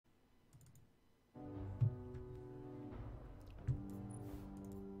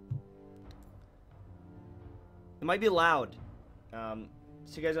might be loud. So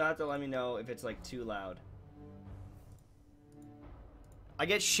you guys will have to let me know if it's like too loud. I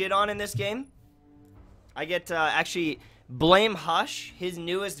get shit on in this game. I get actually blame Hush, his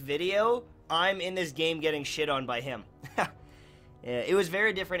newest video. I'm in this game getting shit on by him. Yeah, it was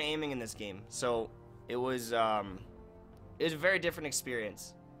very different aiming in this game, so it was a very different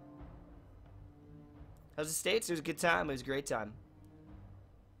experience. How's the States? It was a good time. It was a great time.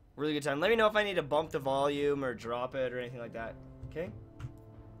 Really good time. Let me know if I need to bump the volume or drop it or anything like that. Okay?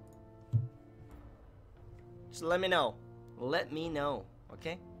 Just let me know. Let me know.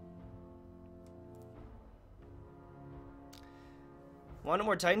 Okay? Want no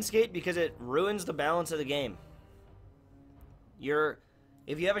more Titan Skate? Because it ruins the balance of the game.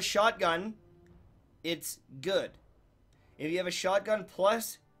 If you have a shotgun, it's good. If you have a shotgun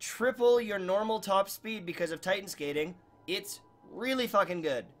plus triple your normal top speed because of Titan Skating, it's really fucking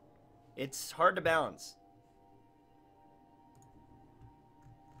good. It's hard to balance.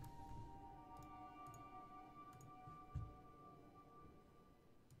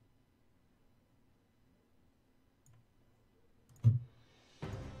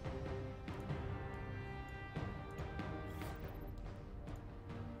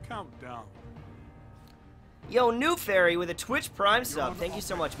 Countdown. Yo, New Fairy with a Twitch Prime sub. Thank you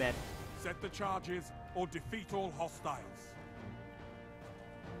so much, man. Set the charges or defeat all hostiles.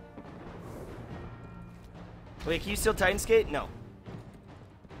 Wait, can you still Titan Skate? No.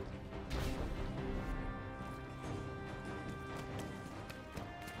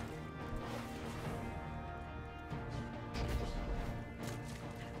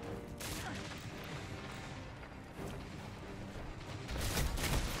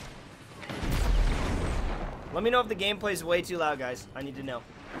 Let me know if the gameplay is way too loud, guys. I need to know.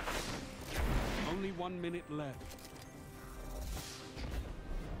 Only 1 minute left.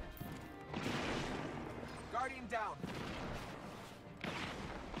 Guardian down.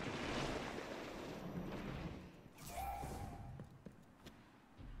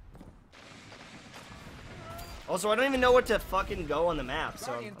 Also, I don't even know where to fucking go on the map,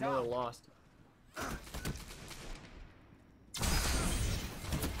 so I'm a little lost.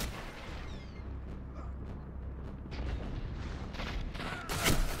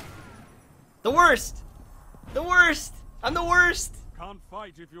 The worst! The worst! I'm the worst! Can't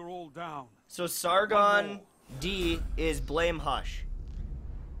fight if you're all down. So Sargon D is blame Hush.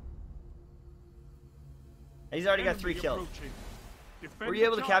 He's already got 3 kills. Were you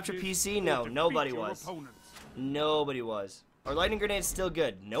able to capture PC? No, nobody was. Nobody was. Are lightning grenades still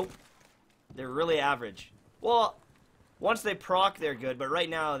good? Nope. They're really average. Well, once they proc, they're good, but right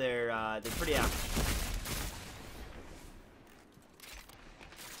now they're pretty average.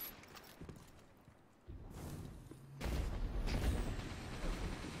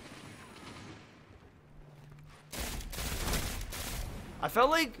 I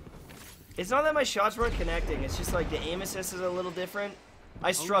felt like it's not that my shots weren't connecting. It's just like the aim assist is a little different.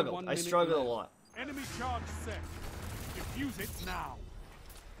 I struggled. I struggled a lot. Enemy charge set. Defuse it now.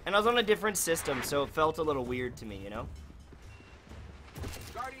 And I was on a different system, so it felt a little weird to me, you know?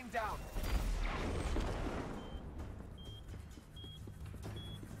 Guardian down.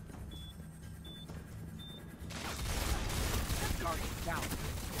 Guardian down.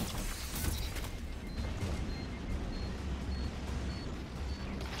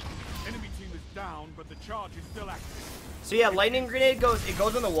 Enemy team is down, but the charge is still active. So yeah, lightning grenade goes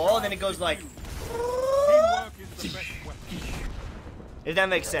on the wall, and then it goes like... Teamwork is the best weapon. If that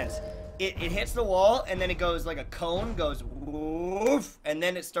makes sense. It hits the wall, and then it goes like a cone, goes woof, and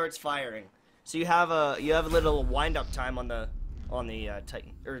then it starts firing. So you have a little wind-up time on the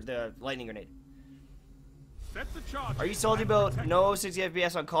Titan, or the lightning grenade. Set the charge. Are you salty about no 60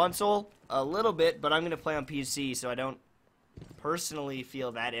 FPS on console? A little bit, but I'm gonna play on PC, so I don't personally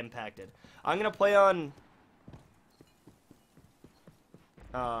feel that impacted. I'm gonna play on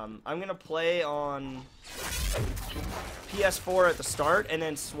PS4 at the start, and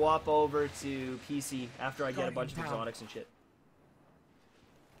then swap over to PC after I get a bunch of exotics and shit.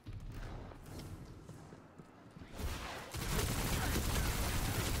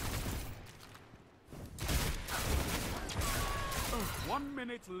 Oh, 1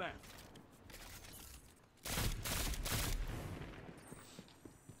 minute left.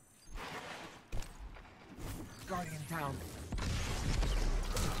 Guardian down.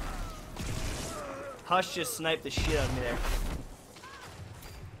 Hush just sniped the shit out of me there.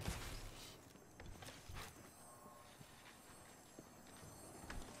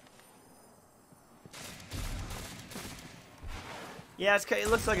 Yeah, it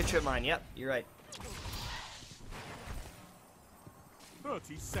looks like a trip mine. Yep, you're right.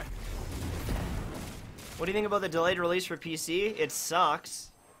 30 seconds. What do you think about the delayed release for PC? It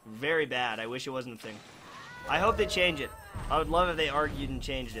sucks. Very bad. I wish it wasn't a thing. I hope they change it. I would love if they argued and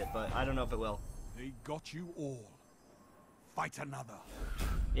changed it, but I don't know if it will. They got you all. Fight another.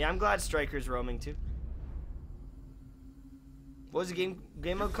 Yeah, I'm glad Striker's roaming too. What was the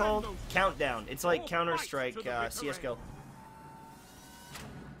game mode called? Countdown. It's like Counter-Strike, CSGO.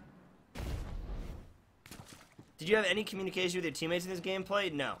 Did you have any communication with your teammates in this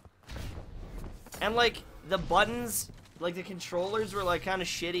gameplay? No. And like the buttons, like the controllers were like kind of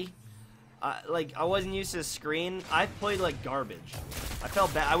shitty. Like I wasn't used to the screen. I played like garbage. I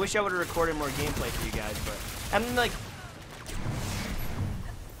felt bad. I wish I would have recorded more gameplay for you guys, but and then like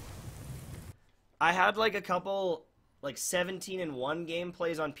I had like a couple like 17-1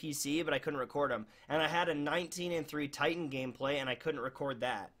 gameplays on PC, but I couldn't record them. And I had a 19-3 Titan gameplay, and I couldn't record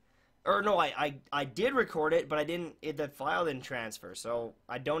that. Or no, I did record it, but I didn't. The file didn't transfer, so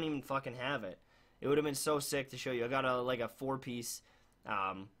I don't even fucking have it. It would have been so sick to show you. I got a like a 4-piece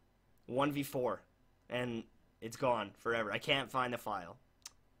 1v4, and it's gone forever. I can't find the file.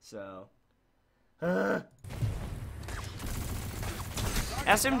 So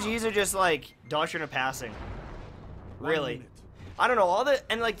SMGs are just like doctrine of passing. Really. I don't know all the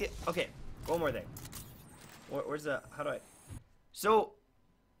and like the okay. One more thing. Where's the how do I? So.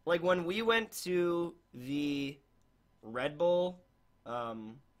 Like, when we went to the Red Bull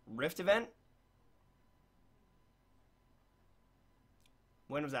Rift event,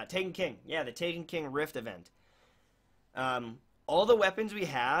 when was that? Taken King. Yeah, the Taken King Rift event. All the weapons we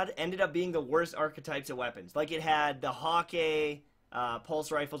had ended up being the worst archetypes of weapons. Like, it had the Hawkeye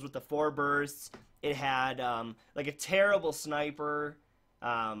pulse rifles with the 4 bursts. It had, like, a terrible sniper,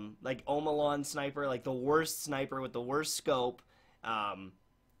 like, Omalon sniper, like, the worst sniper with the worst scope.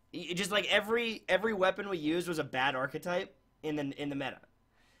 Just like every weapon we used was a bad archetype in the meta,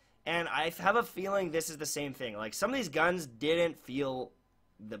 and I have a feeling this is the same thing. Like some of these guns didn't feel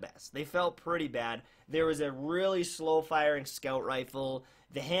the best; they felt pretty bad. There was a really slow firing scout rifle.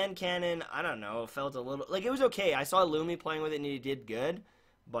 The hand cannon, I don't know, felt a little like it was okay. I saw Lumi playing with it and he did good,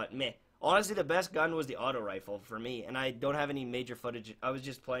 but meh. Honestly, the best gun was the auto rifle for me, and I don't have any major footage. I was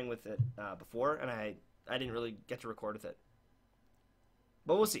just playing with it before, and I didn't really get to record with it.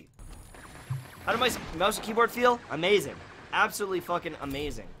 But we'll see. How did my mouse and keyboard feel? Amazing. Absolutely fucking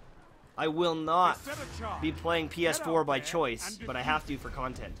amazing. I will not be playing PS4 by choice, but I have to for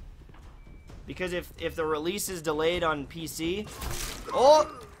content. Because if the release is delayed on PC... Oh!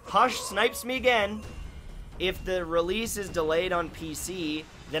 Hush snipes me again. If the release is delayed on PC,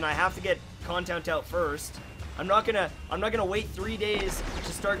 then I have to get content out first. I'm not gonna wait 3 days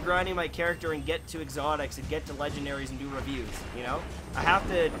to start grinding my character and get to exotics and get to legendaries and do reviews, you know? I have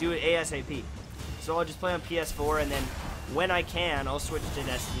to do it ASAP. So I'll just play on PS4 and then when I can, I'll switch to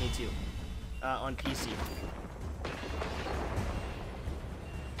Destiny 2 on PC.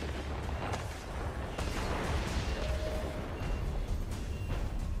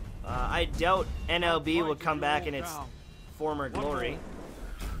 I doubt NLB will come back in its former glory.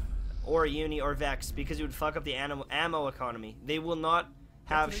 Or Uni or Vex, because it would fuck up the ammo economy. They will not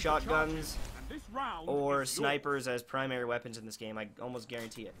have shotguns or snipers as primary weapons in this game. I almost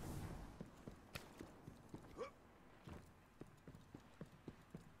guarantee it.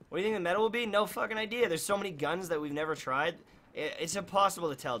 What do you think the meta will be? No fucking idea. There's so many guns that we've never tried. It's impossible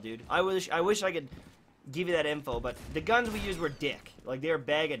to tell, dude. I wish I could give you that info, but the guns we used were dick. Like, they're a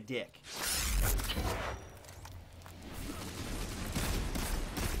bag of dick.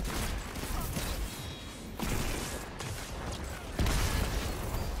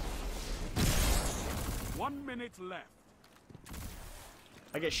 One minute left.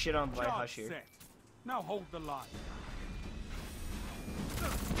 I get shit on by Hush here. Set. Now hold the line.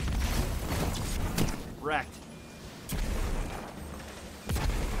 Wrecked.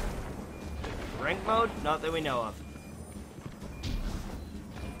 Rank mode? Not that we know of.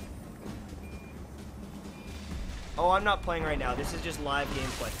 Oh, I'm not playing right now. This is just live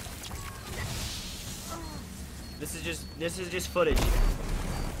gameplay. This is just footage.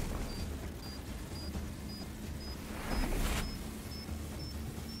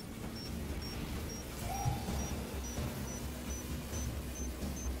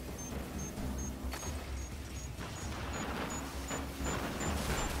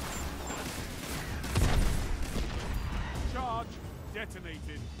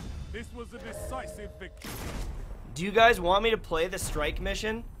 Detonated. This was a decisive victory. Do you guys want me to play the strike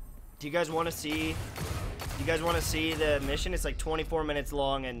mission? Do you guys want to see? Do you guys want to see the mission? It's like 24 minutes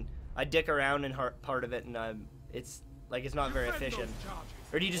long, and I dick around in part of it, and it's like it's not very efficient.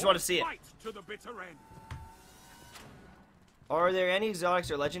 Or do you just want to see it? To the bitter end. Are there any exotics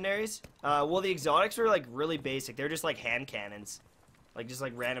or legendaries? Well, the exotics are, like, really basic. They're just, like, hand cannons. Like, just,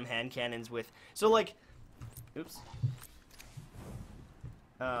 like, random hand cannons with... So, like... Oops.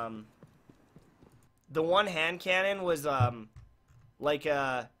 The one hand cannon was, like,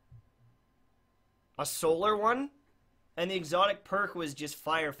 a solar one. And the exotic perk was just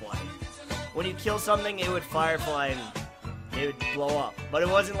Firefly. When you kill something, it would Firefly and it would blow up. But it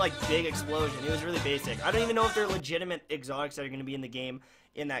wasn't, like, big explosion. It was really basic. I don't even know if they're legitimate exotics that are going to be in the game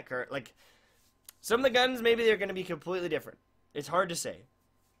in that current... Like, some of the guns, maybe they're going to be completely different. It's hard to say.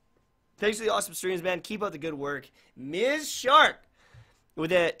 Thanks for the awesome streams, man. Keep up the good work. Ms. Shark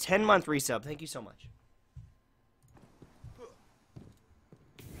with a 10-month resub. Thank you so much.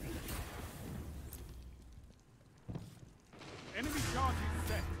 Enemy charge is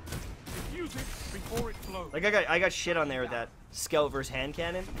set. Defuse it before it blows. Like, I got shit on there with that scout versus hand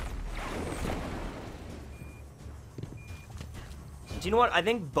cannon. Do you know what? I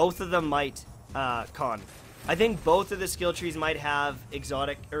think both of them might, I think both of the skill trees might have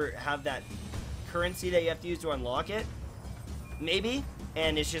exotic, or have that currency that you have to use to unlock it. Maybe.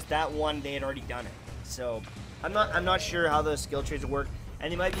 And it's just that one, they had already done it. So, I'm not sure how those skill trees work.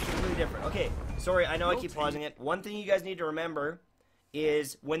 And they might be completely different. Okay, sorry, I know I keep pausing it. One thing you guys need to remember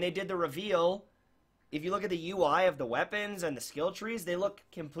is when they did the reveal, if you look at the UI of the weapons and the skill trees, they look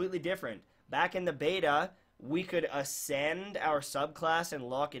completely different. Back in the beta, we could ascend our subclass and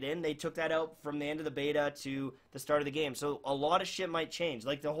lock it in. They took that out from the end of the beta to the start of the game. So a lot of shit might change.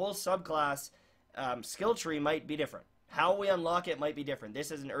 Like the whole subclass skill tree might be different. How we unlock it might be different.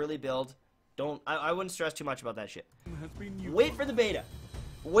 This is an early build. I wouldn't stress too much about that shit. Wait for the beta.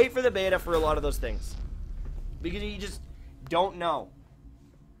 Wait for the beta for a lot of those things. Because you just don't know.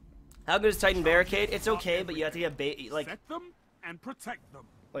 How good is Titan Barricade? It's okay, but you have to get like... Set them and protect them.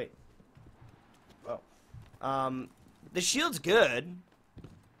 Wait. Oh. The shield's good,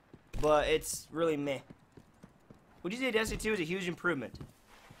 but it's really meh. Would you say Destiny 2 is a huge improvement?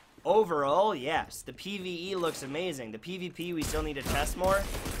 Overall, yes. The PvE looks amazing. The PvP we still need to test more,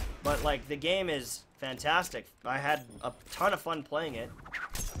 but like the game is fantastic. I had a ton of fun playing it.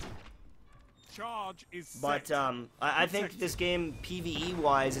 Charge is but set. I think this game PvE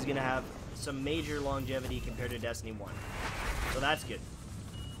wise is gonna have some major longevity compared to Destiny 1. So that's good.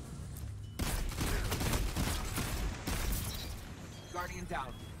 Guardian down.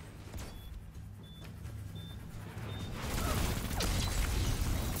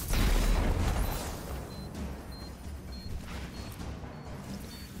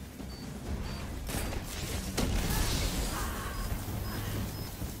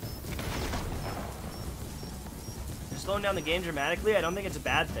 Slowing down the game dramatically, I don't think it's a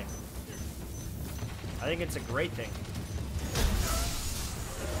bad thing. I think it's a great thing.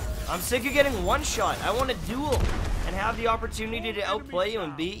 I'm sick of getting one shot. I want a duel and have the opportunity to outplay you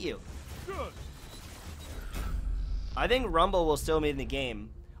and beat you. Good. I think Rumble will still be in the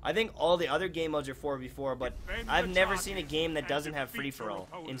game. I think all the other game modes are 4v4, but I've never seen a game that doesn't have free-for-all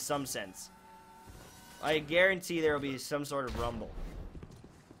in some sense. I guarantee there will be some sort of Rumble.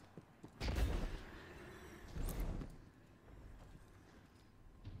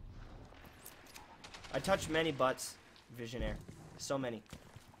 I touched many butts, Visionaire. So many.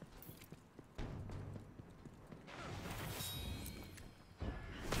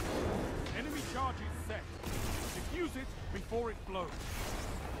 Enemy charge is set. Defuse it before it blows.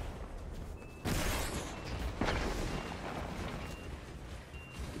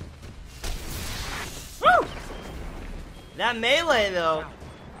 Woo! That melee, though.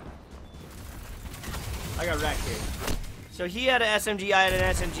 I got wrecked here. So he had an SMG, I had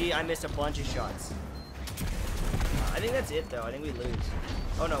an SMG. I missed a bunch of shots. I think that's it, though. I think we lose.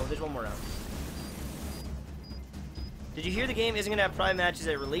 Oh, no. There's one more round. Did you hear the game isn't going to have private matches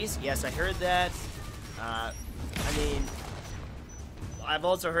at release? Yes, I heard that. I mean, I've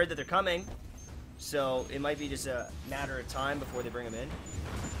also heard that they're coming. So it might be just a matter of time before they bring them in.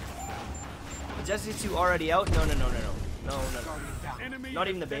 Is Destiny 2 already out? No. Not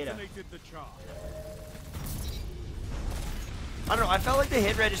even the beta. I don't know. I felt like the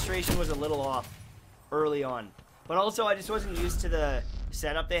hit registration was a little off early on. But also, I just wasn't used to the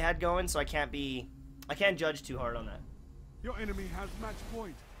setup they had going, so I can't judge too hard on that. Your enemy has match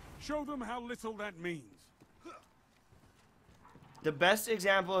point. Show them how little that means. The best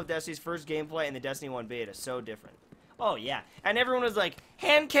example of Destiny's first gameplay in the Destiny 1 beta. So different. Oh, yeah. And everyone was like,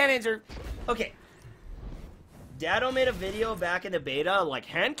 hand cannons are... Okay. Dado made a video back in the beta, like,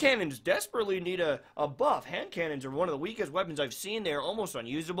 hand cannons desperately need a buff. Hand cannons are one of the weakest weapons I've seen. They're almost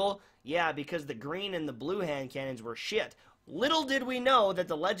unusable. Yeah, because the green and the blue hand cannons were shit. Little did we know that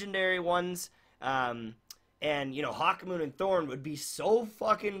the legendary ones And, you know, Hawkmoon and Thorn would be so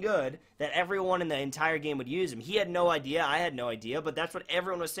fucking good that everyone in the entire game would use them. He had no idea, I had no idea, but that's what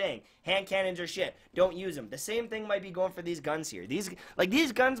everyone was saying. Hand cannons are shit. Don't use them. The same thing might be going for these guns here. These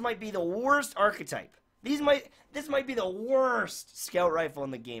guns might be the worst archetype. This might be the worst scout rifle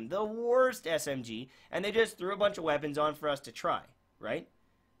in the game. The worst SMG. And they just threw a bunch of weapons on for us to try, right?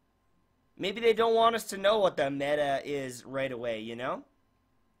 Maybe they don't want us to know what the meta is right away, you know?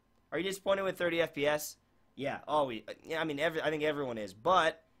 Are you disappointed with 30 FPS? Yeah, always. I mean, I think everyone is.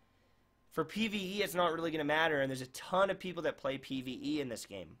 But for PvE, it's not really going to matter. And there's a ton of people that play PvE in this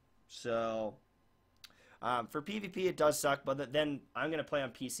game. So, for PvP, it does suck. But then I'm going to play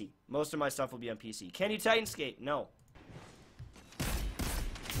on PC. Most of my stuff will be on PC. Can you Titan skate? No.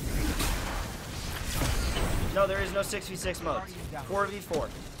 No, there is no 6v6 modes. 4v4.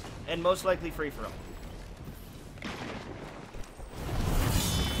 And most likely free-for-all.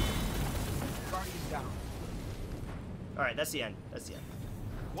 Alright, that's the end. That's the end.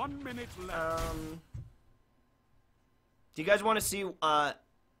 1 minute left. Do you guys want to see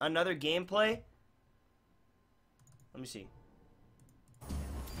another gameplay? Let me see.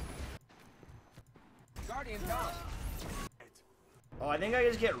 Guardian down. Oh, I think I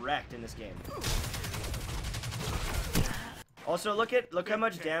just get wrecked in this game. Also, look how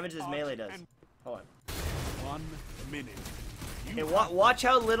much damage this melee does. Hold on. 1 minute. Okay, watch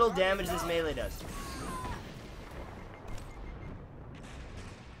how little damage this melee does.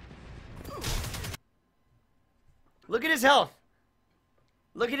 Look at his health.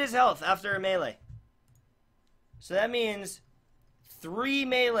 Look at his health after a melee. So that means 3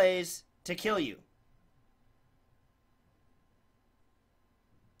 melees to kill you.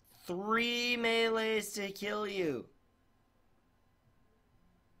 3 melees to kill you.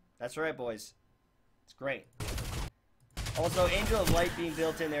 That's right, boys. It's great. Also, Angel of Light being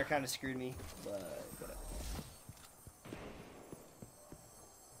built in there kind of screwed me. But whatever.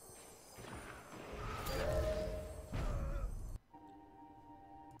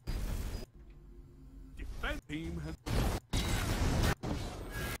 Defense team has,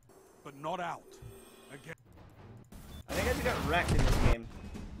 but not out. Again. I think I just got wrecked in this game.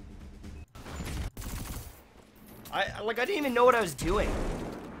 I didn't even know what I was doing.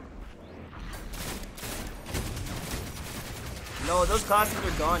 No, those classes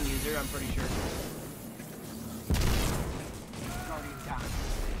are gone, user, I'm pretty sure. Guardian down.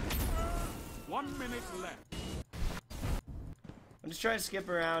 1 minute left. I'm just trying to skip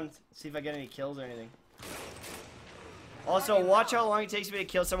around, see if I get any kills or anything. Also, watch how long it takes me to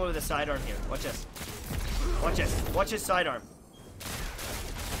kill someone with a sidearm here. Watch this. Watch this. Watch his sidearm.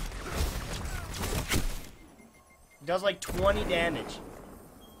 Does like 20 damage.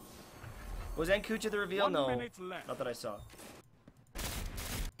 Was Enkucha the reveal? 1 No. minute left. Not that I saw.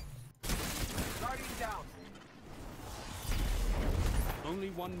 Guardian down.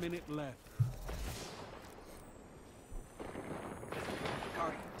 Only 1 minute left.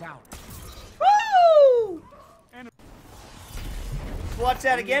 Guardian down. Woo! Enemy. Watch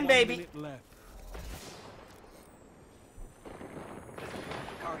that Only again, 1 baby. minute left.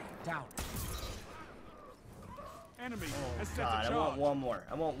 Guardian down. Enemy has set God, a I charge. want one more.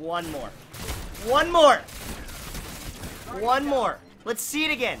 I want one more. One more! One more. Let's see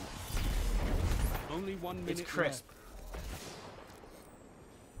it again. Only 1 minute It's crisp.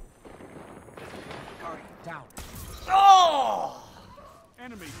 Guardian down. Oh!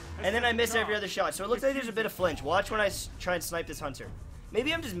 left. Enemy has And then set I a miss every charge. other shot. So it looks like there's a bit of flinch. Watch when I try and snipe this hunter.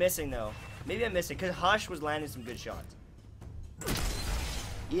 Maybe I'm just missing, though. Maybe I'm missing, because Hush was landing some good shots.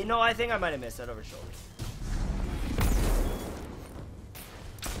 You know, I think I might have missed that over shoulder.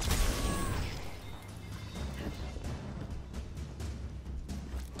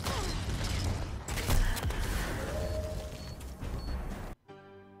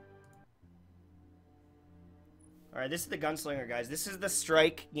 Alright, this is the Gunslinger, guys. This is the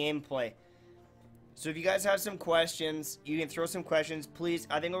Strike gameplay. So if you guys have some questions, you can throw some questions. Please,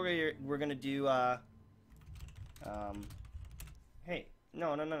 I think we're gonna do, hey.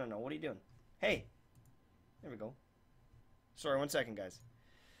 No. What are you doing? Hey. There we go. Sorry, 1 second, guys.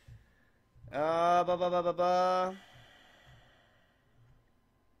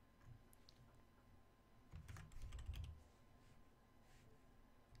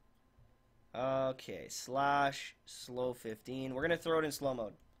 Okay, /slow 15. We're gonna throw it in slow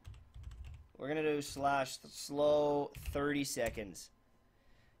mode. We're gonna do /slow 30 seconds.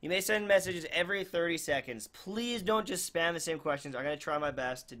 You may send messages every 30 seconds. Please don't just spam the same questions. I'm gonna try my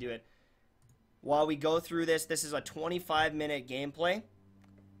best to do it. While we go through this, this is a 25-minute gameplay.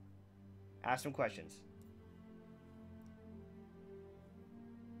 Ask some questions.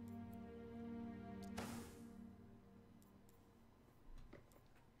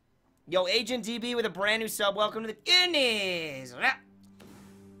 Yo, Agent DB with a brand new sub. Welcome to the Guinness.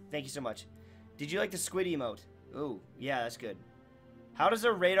 Thank you so much. Did you like the squid emote? Ooh, yeah, that's good. How does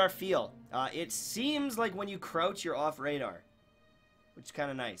the radar feel? It seems like when you crouch, you're off radar, which is kind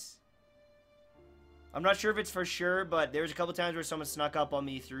of nice. I'm not sure if it's for sure, but there's a couple times where someone snuck up on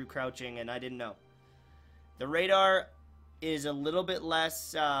me through crouching, and I didn't know. The radar is a little bit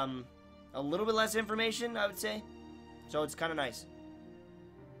less information, I would say. So it's kind of nice.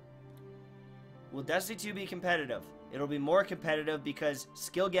 Will Destiny 2 be competitive? It'll be more competitive because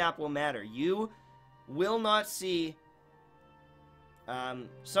skill gap will matter. You will not see... some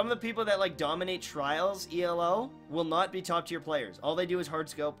of the people that like dominate trials ELO will not be top tier players. All they do is hard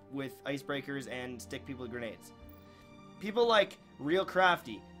scope with icebreakers and stick people with grenades. People like Real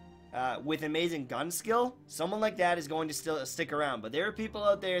Crafty with amazing gun skill, someone like that is going to still stick around. But there are people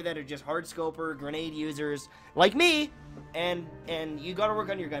out there that are just hard scoper, grenade users like me, and you got to work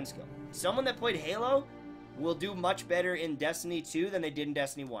on your gun skill. Someone that played Halo will do much better in Destiny 2 than they did in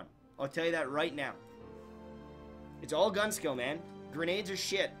Destiny 1. I'll tell you that right now. It's all gun skill, man. Grenades are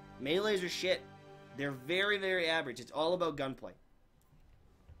shit. Melees are shit. They're very, very average. It's all about gunplay.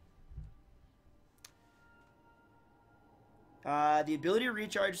 The ability to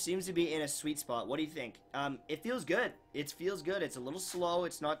recharge seems to be in a sweet spot. What do you think? It feels good. It feels good. It's a little slow.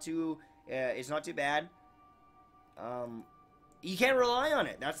 It's not too bad. You can't rely on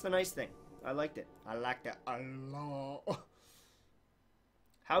it. That's the nice thing. I liked it. I liked it a lot.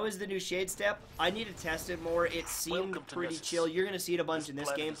 How is the new Shade Step? I need to test it more. It seemed pretty chill. You're going to see it a bunch in this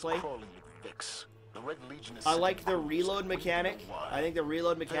gameplay. I like the reload mechanic. I think the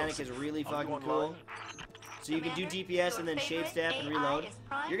reload mechanic is really fucking cool. So you can do DPS and then Shade Step and reload.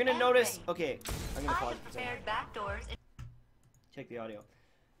 You're going to notice... Okay, I'm going to pause for a second. Check the audio.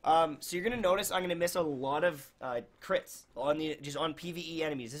 So you're going to notice I'm going to miss a lot of crits on just on PvE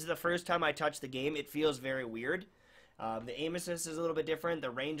enemies. This is the first time I touch the game. It feels very weird. The aim assist is a little bit different. The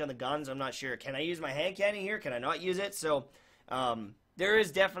range on the guns, I'm not sure. Can I use my hand cannon here? Can I not use it? So, there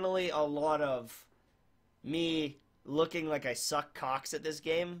is definitely a lot of me looking like I suck cocks at this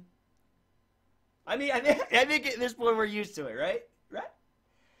game. I mean, I think at this point we're used to it, right? Right?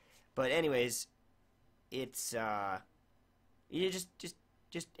 But anyways, it's, you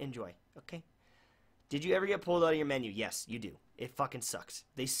just enjoy, okay? Did you ever get pulled out of your menu? Yes, you do. It fucking sucks.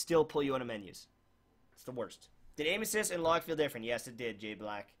 They still pull you out of menus. It's the worst. Did aim assist and log feel different? Yes, it did, Jay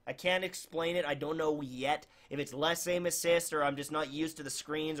Black. I can't explain it. I don't know yet if it's less aim assist or I'm just not used to the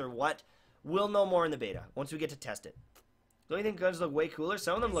screens or what. We'll know more in the beta once we get to test it. Don't you think guns look way cooler?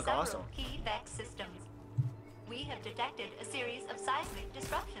 Some of them look awesome. Key VEX systems. We have detected a series of seismic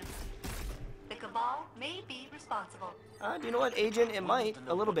disruptions. The Cabal may be responsible. Do you know what, Agent? It might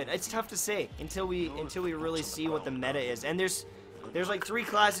a little bit. It's tough to say until we really see what the meta is. And there's like 3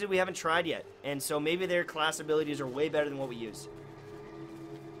 classes we haven't tried yet, and so maybe their class abilities are way better than what we use.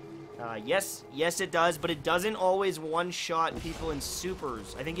 Yes it does, but it doesn't always one-shot people in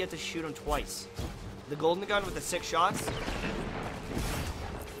supers. I think you have to shoot them twice. The golden gun with the 6 shots. Do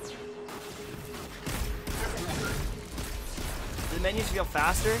the menus feel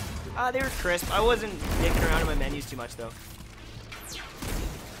faster? They were crisp. I wasn't dicking around in my menus too much, though.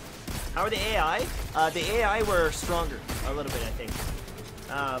 How are the AI? The AI were stronger a little bit, I think.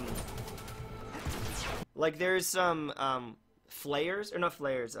 Like there's some flares, or not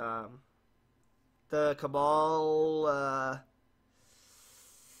flares. The Cabal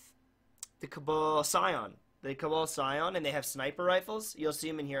Scion. The Cabal Scion, and they have sniper rifles. You'll see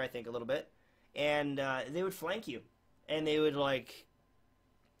them in here, I think, a little bit. And they would flank you, and they would like,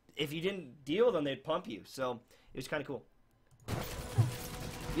 if you didn't deal with them, they'd pump you. So it was kind of cool.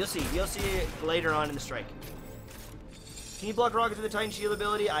 You'll see it later on in the strike. Can you block rockets with the Titan shield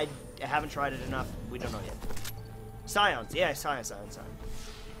ability? I haven't tried it enough. We don't know yet. Scions. Yeah, Scion.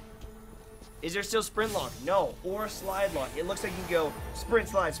 Is there still sprint lock? No. Or slide lock. It looks like you can go sprint,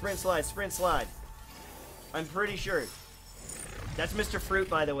 slide, sprint, slide, sprint, slide. I'm pretty sure. That's Mr. Fruit,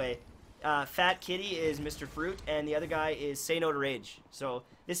 by the way. Fat Kitty is Mr. Fruit, and the other guy is Say No to Rage. So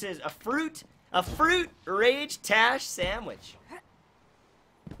this is a fruit rage tash sandwich.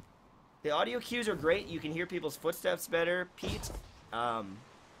 The audio cues are great. You can hear people's footsteps better. Pete,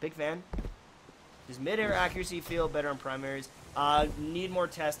 big fan. Does mid-air accuracy feel better on primaries? Need more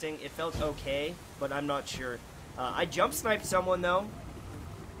testing. It felt okay, but I'm not sure. I jump sniped someone though,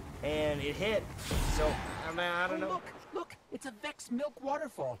 and it hit. So I don't know. Look, it's a Vex milk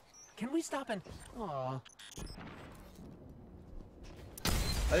waterfall. Can we stop and... Aww.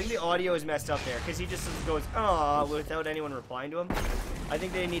 I think the audio is messed up there, because he just goes, "Aw," without anyone replying to him. I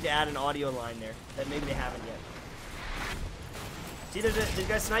think they need to add an audio line there, that maybe they haven't yet. See, there's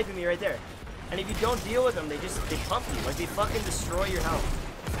guy sniping me right there. And if you don't deal with them, they pump you. Like, they fucking destroy your health.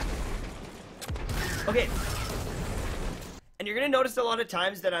 Okay. And you're gonna notice a lot of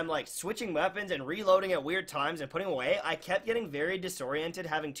times that I'm, like, switching weapons and reloading at weird times and putting away. I kept getting very disoriented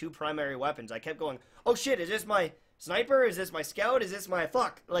having 2 primary weapons. I kept going, oh shit, is this my sniper? Is this my scout? Is this my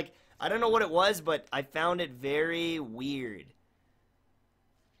fuck? Like, I don't know what it was, but I found it very weird.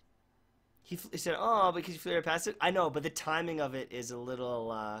 He said, oh, because you flew right past it? I know, but the timing of it is a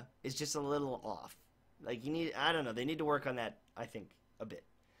little, is just a little off. Like, I don't know, they need to work on that, I think, a bit.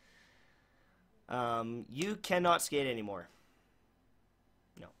 You cannot skate anymore.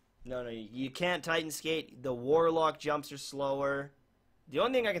 No, you can't Titan skate. The Warlock jumps are slower. The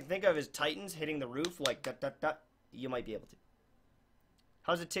only thing I can think of is Titans hitting the roof, like, you might be able to.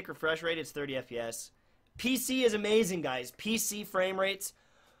 How's the tick refresh rate? It's 30 FPS. PC is amazing, guys. PC frame rates.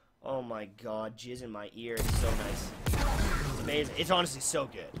 Oh my god, jizz in my ear. It's so nice. It's amazing. It's honestly so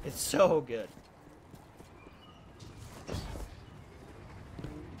good. It's so good.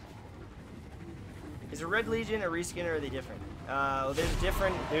 Is a Red Legion a reskin or are they different? There's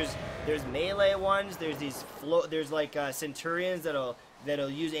different. There's melee ones. There's these there's like Centurions that'll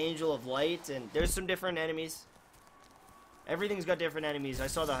use Angel of Light, and there's some different enemies. Everything's got different enemies. I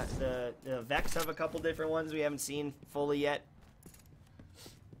saw the Vex have a couple different ones we haven't seen fully yet.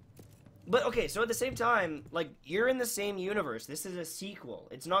 But okay, so at the same time, like, you're in the same universe. This is a sequel.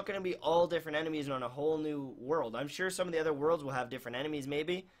 It's not going to be all different enemies on a whole new world. I'm sure some of the other worlds will have different enemies,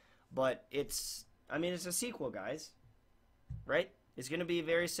 maybe, but it's a sequel, guys. Right? It's going to be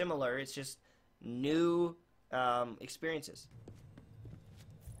very similar. It's just new experiences.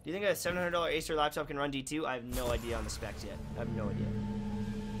 Do you think a $700 Acer laptop can run D2? I have no idea on the specs yet. I have no idea.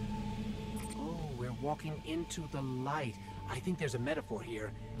 Oh, we're walking into the light. I think there's a metaphor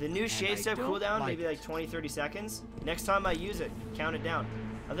here. The new Shade Step cooldown, maybe like 20-30 seconds. Next time I use it, count it down.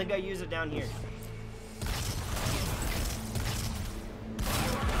 I think I use it down here.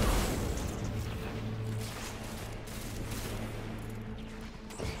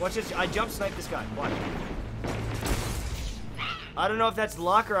 Watch this. I jump snipe this guy. Watch. I don't know if that's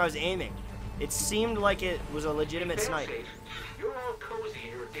luck or I was aiming. It seemed like it was a legitimate snipe. You're all cozy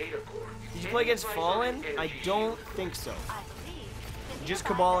in your data core. Did you play against Fallen? I don't think so. I believe the Just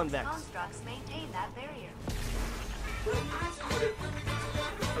nearby Cabal and Vex Vex. constructs maintain that barrier.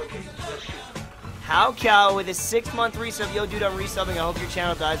 Okay, let's shoot. How Cow with a 6-month resub. Yo, dude, I'm resubbing. I hope your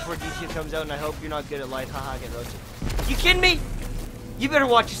channel dies before DQ comes out, and I hope you're not good at life. Haha, get roasted. You kidding me? You better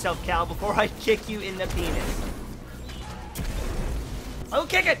watch yourself, Cal, before I kick you in the penis. I will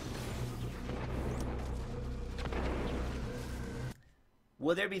kick it!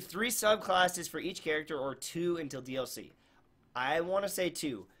 Will there be 3 subclasses for each character or 2 until DLC? I want to say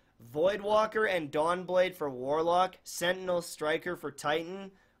 2. Voidwalker and Dawnblade for Warlock, Sentinel Striker for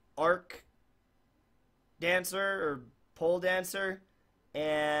Titan, Arc Dancer or Pole Dancer,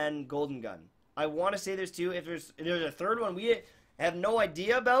 and Golden Gun. I want to say there's 2. If there's a 3rd one we have no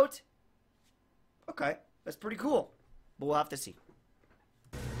idea about, okay, that's pretty cool. But we'll have to see.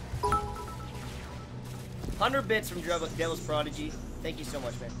 100 bits from Devil's Prodigy. Thank you so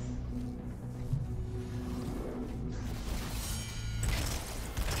much, man.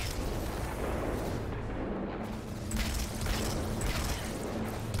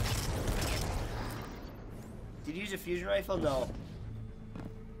 Did you use a fusion rifle? No.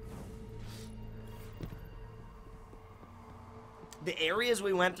 The areas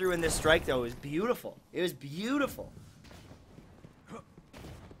we went through in this strike, though, was beautiful. It was beautiful.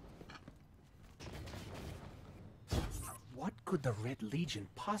 What could the Red Legion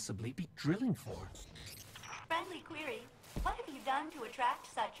possibly be drilling for? Friendly query. What have you done to attract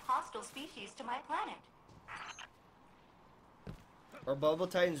such hostile species to my planet? Are Bubble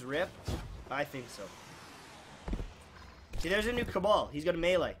Titans rip? I think so. See, there's a new Cabal. He's got a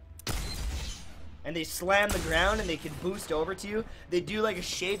melee. And they slam the ground and they can boost over to you. They do like a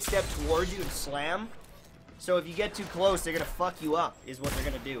shade step towards you and slam. So if you get too close, they're gonna fuck you up, is what they're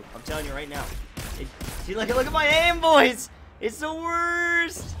gonna do. I'm telling you right now. See, look at my aim, boys! It's the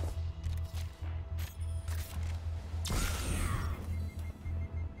worst!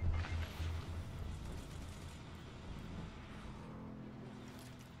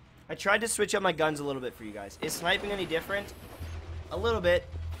 I tried to switch up my guns a little bit for you guys. Is sniping any different? A little bit.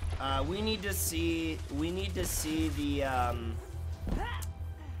 We need to see the,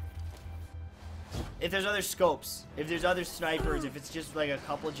 if there's other scopes, if there's other snipers, if it's just like a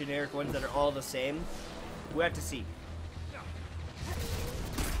couple generic ones that are all the same, we have to see.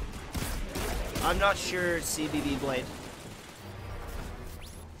 I'm not sure, CBB Blade.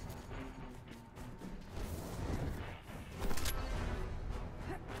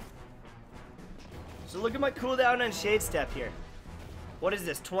 So look at my cooldown on Shade Step here. What is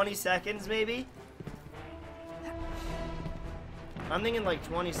this, 20 seconds maybe? I'm thinking like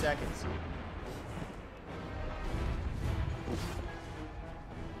 20 seconds.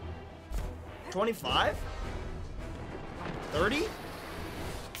 $25? $30?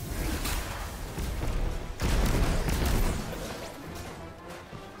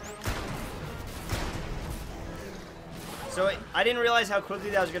 So I didn't realize how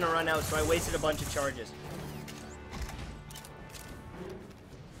quickly that was going to run out, so I wasted a bunch of charges.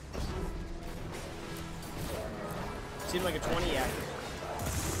 Seemed like a 20, yeah.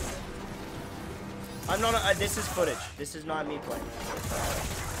 I'm not, this is footage. This is not me playing.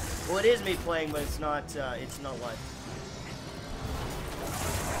 Well, it is me playing, but it's not live.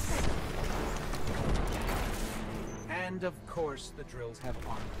 And of course, the drills have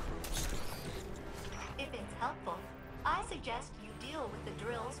armed crews. If it's helpful, I suggest you deal with the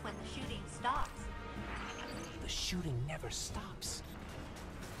drills when the shooting stops. The shooting never stops.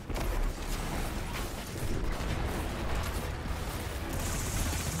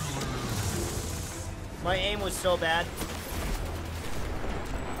 My aim was so bad.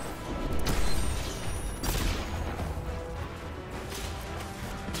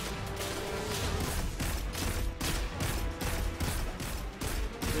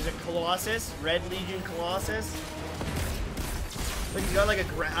 There's a Colossus, Red Legion Colossus. Look, he's got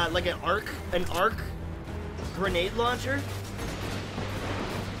like an arc grenade launcher.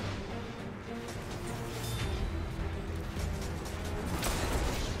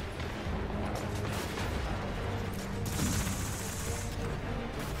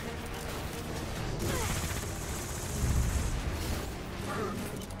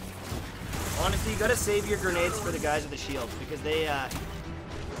 Honestly, you gotta save your grenades for the guys with the shields because they're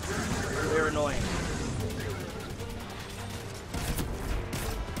annoying.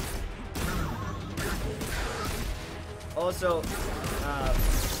 Also,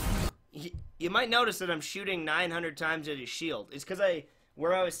 you might notice that I'm shooting 900 times at his shield. It's because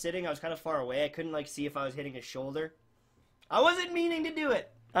where I was sitting, I was kind of far away. I couldn't like see if I was hitting his shoulder. I wasn't meaning to do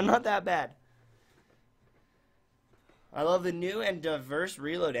it. I'm not that bad. I love the new and diverse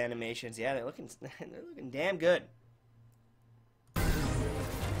reload animations. Yeah, they're looking damn good.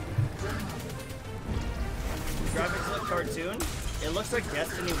 Graphics look cartoon. It looks like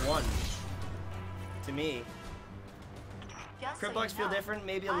Destiny 1 to me. Crit blocks feel different,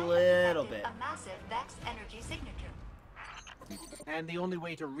 maybe a little bit. A massive Vex energy signature. And the only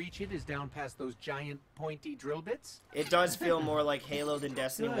way to reach it is down past those giant pointy drill bits? It does feel more like Halo than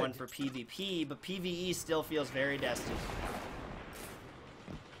Destiny Good. 1 for PvP, but PvE still feels very Destiny.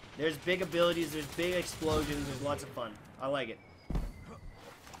 There's big abilities, there's big explosions, there's lots of fun. I like it.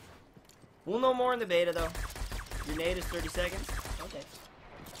 We'll know more in the beta, though. Grenade is 30 seconds. Okay.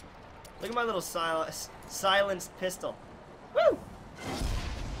 Look at my little silenced pistol. Woo!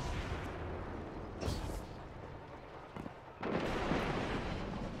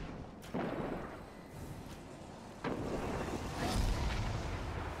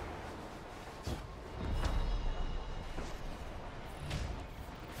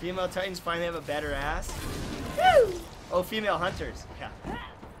 Female Titans finally have a better ass. Woo! Oh, female hunters. Yeah.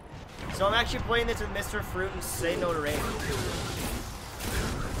 So I'm actually playing this with Mr. Fruit and Say No to Rain.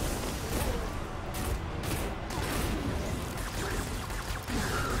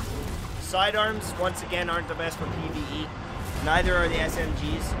 Sidearms, once again, aren't the best for PvE. Neither are the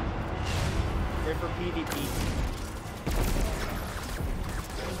SMGs. They're for PvP.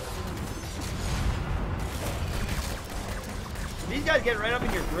 These guys get right up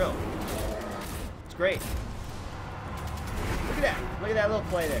in your grill. It's great. Look at that. Look at that little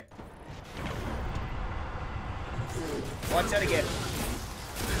play there. Watch that again.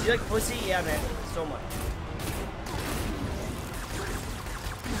 Do you like pussy? Yeah, man. So much.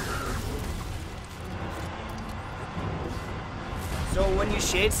 So when you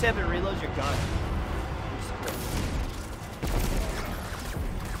shade step, it reloads your gun.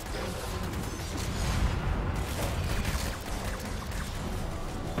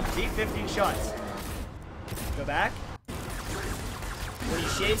 See, 15 shots. Go back. When you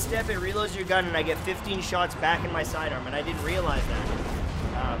shade step, it reloads your gun, and I get 15 shots back in my sidearm, and I didn't realize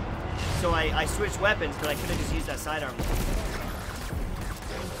that. So I switched weapons, but I could have just used that sidearm.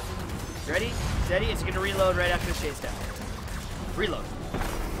 Ready? Steady? It's going to reload right after the shade step. Reload.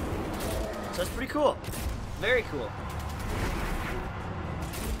 So that's pretty cool. Very cool.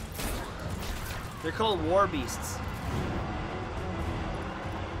 They're called war beasts.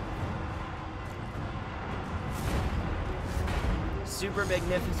 Super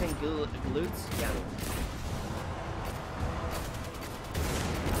magnificent glutes. Yeah.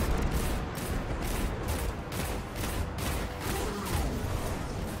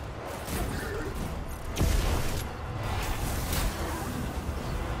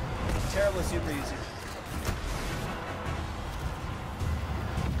 terrible super user.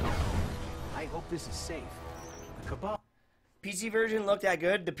 I hope this is safe. The Cabal. PC version looked that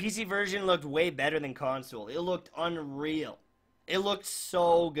good. The PC version looked way better than console. It looked unreal. It looked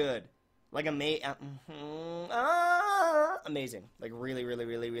so good. Like amazing. Like really, really,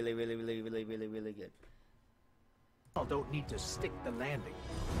 really, really, really, really, really, really, really good. Don't need to stick the landing.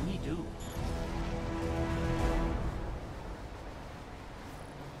 We do.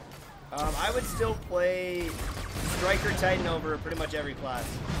 I would still play Striker Titan over pretty much every class.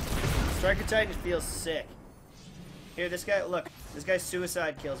 Striker Titan feels sick. Here, this guy, look. This guy's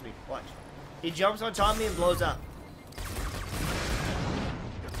suicide kills me. Watch. He jumps on top of me and blows up.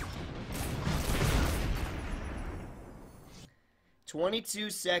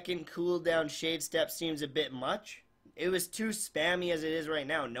 "22-second cooldown shade step seems a bit much. It was too spammy as it is right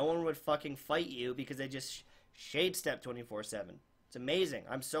now. No one would fucking fight you because they just shade step 24/7. It's amazing.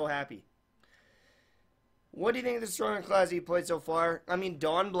 I'm so happy. What do you think of the stronger class you played so far? I mean,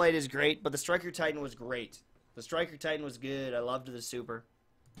 Dawnblade is great, but the Striker Titan was great. The Striker Titan was good. I loved the super.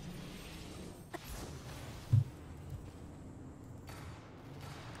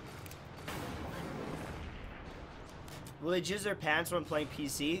 Will they jizz their pants when playing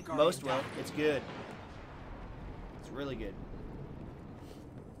PC? Most will. It's good. It's really good.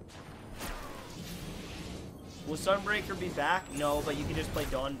 Will Sunbreaker be back? No, but you can just play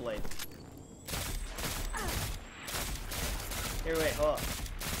Dawnblade. Here, wait, hold up.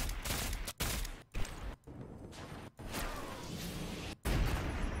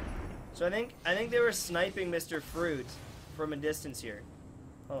 So I think they were sniping Mr. Fruit from a distance here.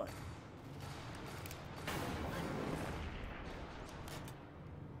 Hold on.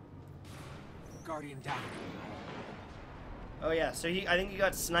 Guardian down. Oh yeah, so I think he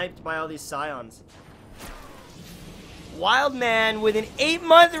got sniped by all these Scions. Wildman with an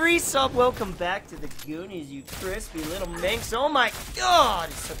 8-month resub. Welcome back to the Goonies, you crispy little minx. Oh my god,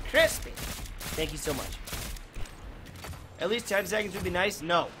 it's so crispy. Thank you so much. At least 10 seconds would be nice.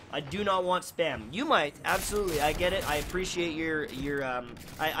 No, I do not want spam. You might, absolutely. I get it. I appreciate your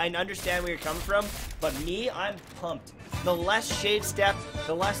I understand where you're coming from. But me, I'm pumped. The less Shade Step,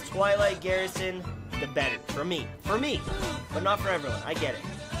 the less Twilight Garrison, the better. For me. For me. But not for everyone. I get it.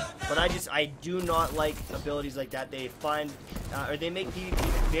 But I do not like abilities like that. They find, or they make PvP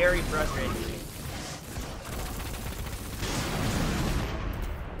very frustrating to me.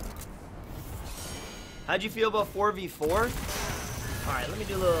 How'd you feel about 4v4? Alright, let me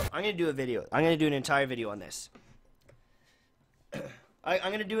do a little, I'm gonna do a video. I'm gonna do an entire video on this.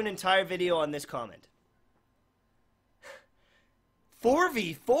 I'm gonna do an entire video on this comment.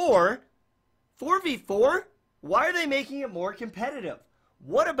 4v4? 4v4? Why are they making it more competitive?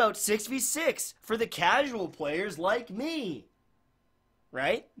 What about 6v6 for the casual players like me?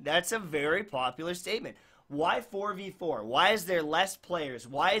 Right? That's a very popular statement. Why 4v4? Why is there less players?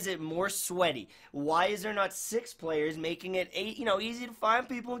 Why is it more sweaty? Why is there not 6 players making it easy to find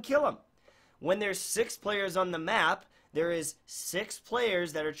people and kill them? When there's 6 players on the map, there is 6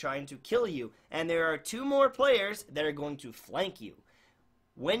 players that are trying to kill you, and there are 2 more players that are going to flank you.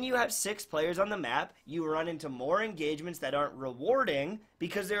 When you have 6 players on the map, you run into more engagements that aren't rewarding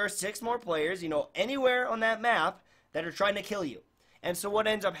because there are 6 more players, anywhere on that map that are trying to kill you. And so what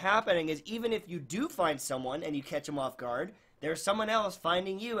ends up happening is even if you do find someone and you catch them off guard, there's someone else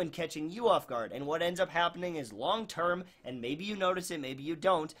finding you and catching you off guard. And what ends up happening is long term, and maybe you notice it, maybe you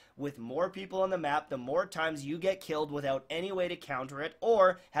don't, with more people on the map, the more times you get killed without any way to counter it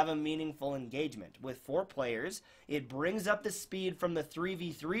or have a meaningful engagement. With 4 players, it brings up the speed from the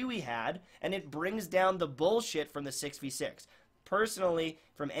 3v3 we had, and it brings down the bullshit from the 6v6. Personally,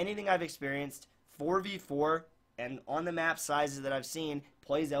 from anything I've experienced, 4v4 and on the map sizes that I've seen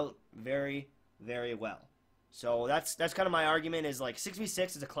plays out very, very well. So that's kind of my argument, is like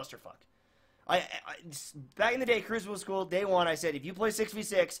 6v6 is a clusterfuck. Back in the day, Crucible School, day 1, I said if you play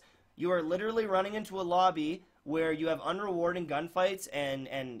 6v6, you are literally running into a lobby where you have unrewarding gunfights and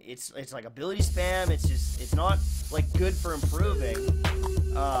it's like ability spam. It's not like good for improving.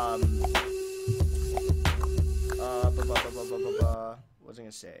 What was I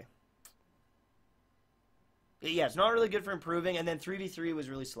gonna say? Yeah, it's not really good for improving, and then 3v3 was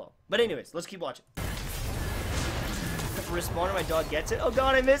really slow. But anyways, let's keep watching. Respawner, my dog gets it. Oh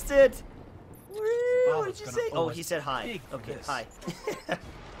god, I missed it! What did you say? Oh, he said hi. Okay, hi.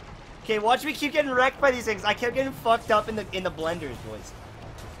 Okay, watch me keep getting wrecked by these things. I kept getting fucked up in the blenders, boys.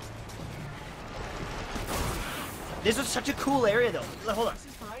 This was such a cool area, though. Hold on.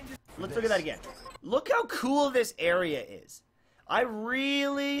 Let's look at that again. Look how cool this area is. I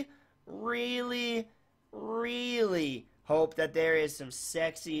really, really, really, hope that there is some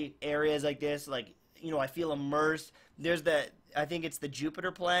sexy areas like this. Like, you know, I feel immersed. There's I think it's the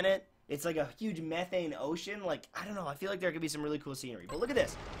Jupiter planet. It's like a huge methane ocean. Like, I don't know. I feel like there could be some really cool scenery. But look at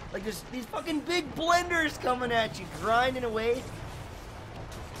this. Like, there's these fucking big blenders coming at you, grinding away.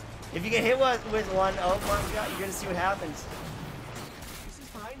 If you get hit with one, oh my god, you're gonna see what happens. This is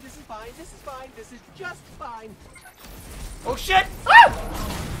fine, this is fine, this is fine, this is just fine. Oh shit! Ah!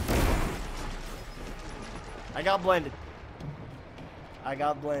 I got blended. I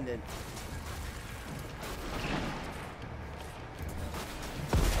got blended.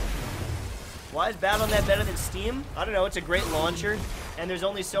 Why is Battle.net better than Steam? I don't know, it's a great launcher, and there's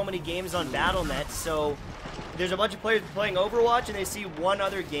only so many games on Battle.net, so there's a bunch of players playing Overwatch and they see one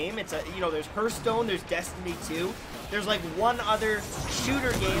other game. It's a, you know, there's Hearthstone, there's Destiny 2. There's like one other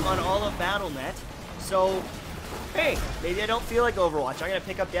shooter game on all of Battle.net. So, hey, maybe I don't feel like Overwatch. I'm gonna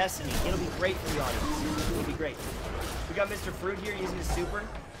pick up Destiny. It'll be great for the audience. It'll be great. We got Mr. Fruit here using his super.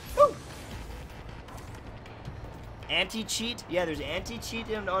 Woo! Anti-cheat? Yeah, there's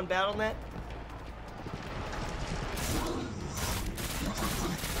anti-cheat on Battle.net.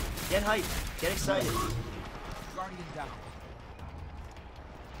 Get hyped. Get excited. Guardian down.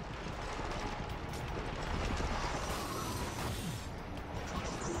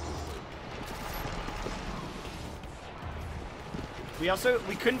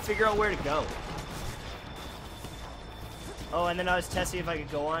 We couldn't figure out where to go. Oh, and then I was testing if I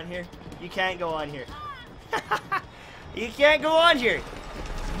could go on here. You can't go on here. You can't go on here.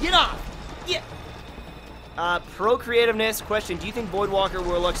 Get off. Yeah. Pro creativeness question. Do you think Voidwalker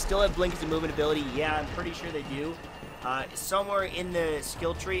Warlocks still have blinkers and movement ability? Yeah, I'm pretty sure they do. Somewhere in the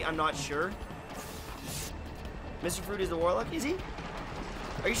skill tree, I'm not sure. Mr. Fruit is the Warlock, is he?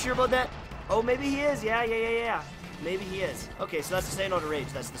 Are you sure about that? Oh, maybe he is. Yeah. Maybe he is. Okay, so that's the Say No to Rage.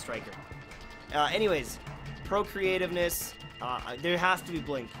 That's the Striker. Anyways, pro creativeness. There has to be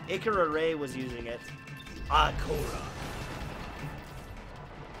blink. Ikara Ray was using it. Akora.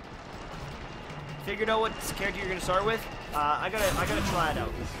 Figured out what character you're gonna start with? I gotta try it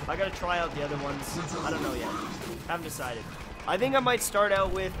out. I gotta try out the other ones. I don't know yet. Haven't decided. I think I might start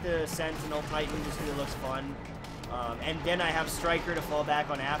out with the Sentinel Titan just because it looks fun. And then I have Striker to fall back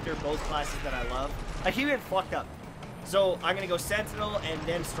on after, both classes that I love. I keep getting fucked up. So I'm gonna go Sentinel and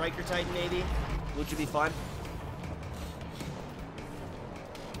then Striker Titan maybe, which would be fun.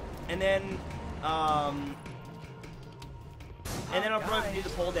 And then I'll probably do the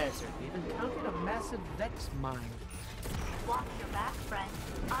pole dancer. We've encountered a massive Vex mine. Watch your back, friend.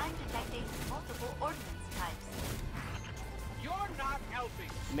 I'm detecting multiple ordnance types. You're not helping.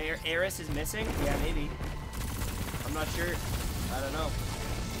 Mayor Eris is missing? Yeah, maybe. I'm not sure. I don't know.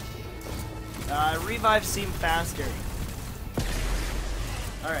 Revives seem faster.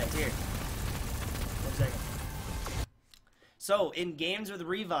 Alright, here. 1 second. So, in games with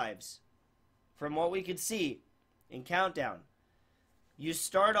revives, from what we could see in Countdown, you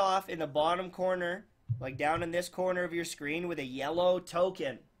start off in the bottom corner, like down in this corner of your screen, with a yellow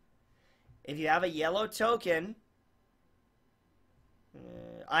token. If you have a yellow token,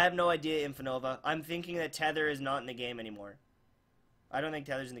 I have no idea, Infinova. I'm thinking that Tether is not in the game anymore. I don't think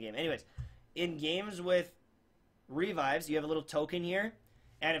Tether's in the game. Anyways, in games with revives, you have a little token here,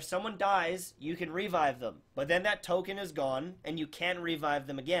 and if someone dies, you can revive them. But then that token is gone, and you can't revive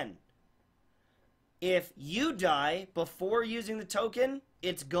them again. If you die before using the token,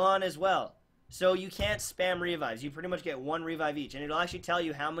 it's gone as well. So you can't spam revives. You pretty much get 1 revive each, and it'll actually tell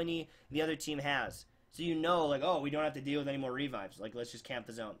you how many the other team has. So you know, like, oh, we don't have to deal with any more revives. Like, let's just camp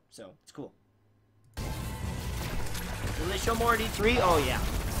the zone. So, it's cool. Will they show more at E3? Oh, yeah.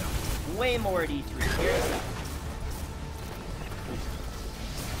 Way more at E3. Here's that.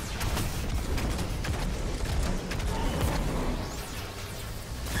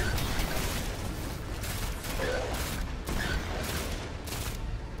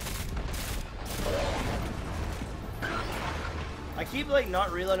 I keep, like,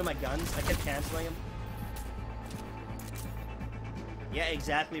 not reloading my guns. I kept canceling them. Yeah,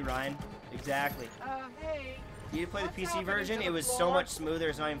 exactly, Ryan. Exactly. Hey. You play the PC version? It was so much smoother,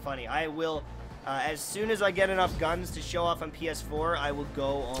 it's not even funny. I will, as soon as I get enough guns to show off on PS4, I will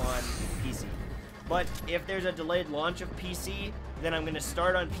go on PC. But if there's a delayed launch of PC, then I'm going to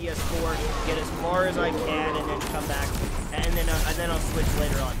start on PS4, get as far as I can, and then come back, and then I'll switch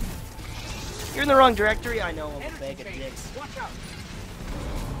later on. You're in the wrong directory? I know, I'm a bag of dicks. Watch out.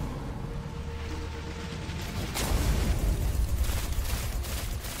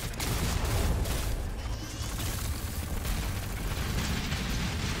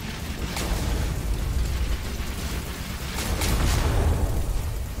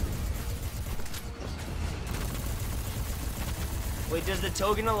 Wait, does the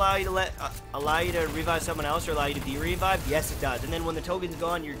token allow you to revive someone else or allow you to be revived? Yes, it does. And then when the token's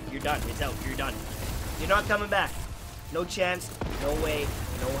gone, you're done. It's out. You're done. You're not coming back. No chance. No way.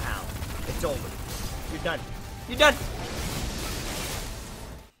 No how. It's over. You're done. You're done.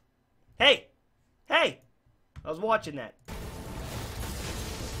 Hey. Hey. I was watching that.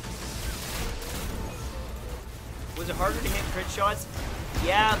 Was it harder to hit crit shots?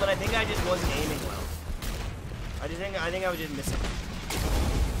 Yeah, but I think I just wasn't aiming well. I think I was just missing.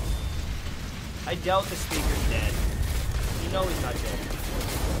 I doubt the speaker's dead. You know he's not dead.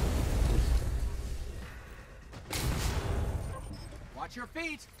 Watch your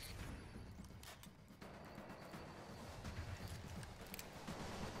feet.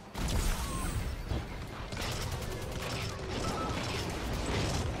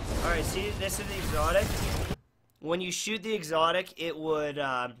 Alright, see, this is the exotic. When you shoot the exotic, it would,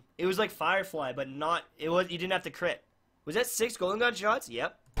 it was like Firefly, but not, you didn't have to crit. Was that 6 golden gun shots?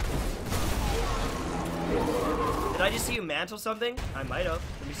 Yep. Did I just see you mantle something? I might have.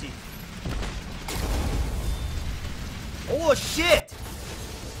 Let me see. Oh, shit!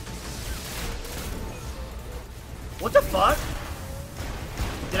 What the fuck?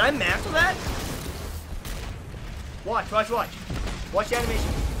 Did I mantle that? Watch, watch, watch. Watch the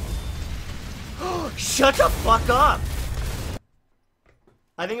animation. Shut the fuck up!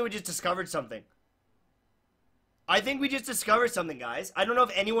 I think we just discovered something. I think we just discovered something, guys. I don't know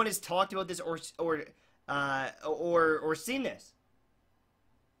if anyone has talked about this or seen this.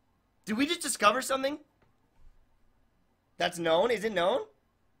 Did we just discover something? That's known? Is it known?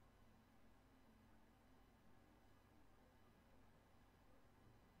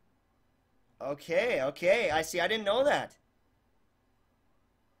 Okay, okay. I see. I didn't know that.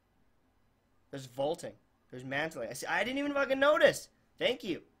 There's vaulting. There's mantling. I see. I didn't even fucking notice. Thank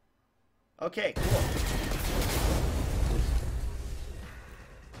you. Okay, cool.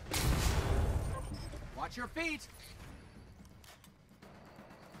 Watch your feet.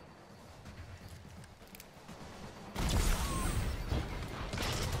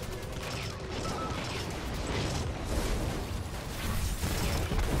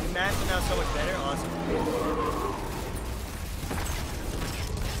 The mantle now so much better. Awesome.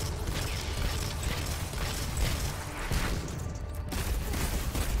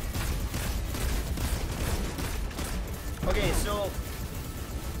 Okay,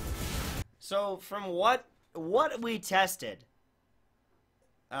 so from what we tested,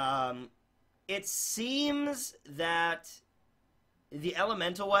 it seems that the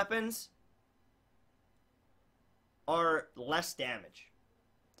elemental weapons are less damage.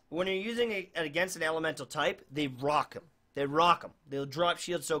 When you're using it against an elemental type, they rock them. They rock them. They'll drop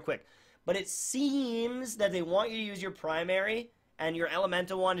shields so quick. But it seems that they want you to use your primary, and your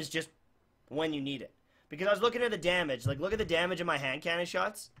elemental one is just when you need it. Because I was looking at the damage. Like, look at the damage in my hand cannon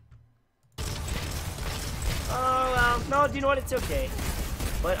shots. Oh, well, no, do you know what? It's okay.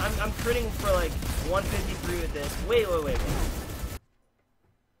 But I'm critting for, like, 153 with this. Wait.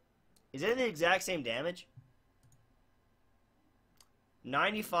 Is it the exact same damage?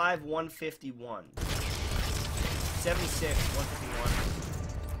 95, 151. 76, 151.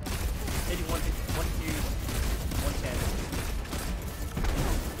 80, 150, 110.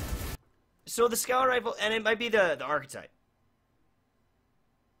 So the scout rifle, and it might be the archetype.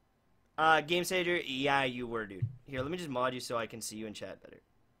 Game Sager, yeah, you were, dude. Here, let me just mod you so I can see you in chat better.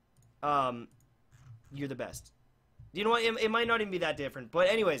 You're the best. You know what? It might not even be that different. But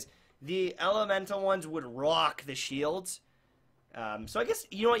anyways, the elemental ones would rock the shields. So I guess,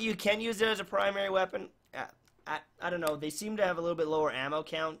 you know what? You can use it as a primary weapon. I don't know. They seem to have a little bit lower ammo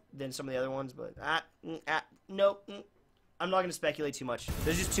count than some of the other ones, but nope. I'm not gonna speculate too much.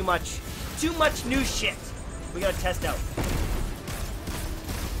 There's just too much new shit we gotta test out.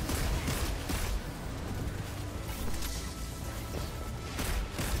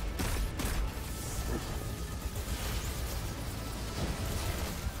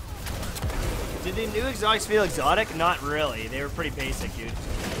 Did the new exotics feel exotic? Not really. They were pretty basic, dude.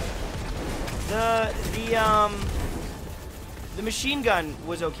 The machine gun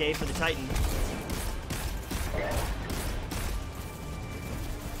was okay for the Titan.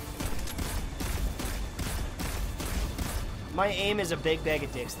 My aim is a big bag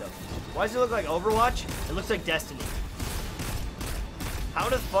of dicks, though. Why does it look like Overwatch? It looks like Destiny. How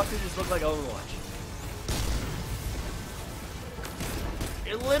the fuck does this look like Overwatch?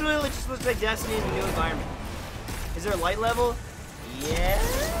 It literally just looks like Destiny in the new environment. Is there a light level? Yes?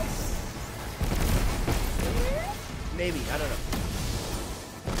 Maybe, I don't know.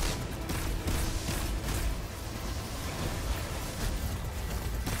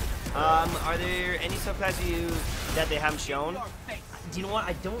 Are there any subclasses that they haven't shown? Do you know what?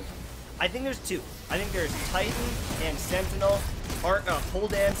 I think there's two. I think there's Titan and Sentinel, Pole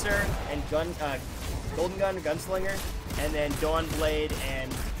Dancer and Golden Gun, Gunslinger, and then Dawn Blade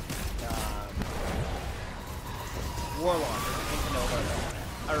and Warlock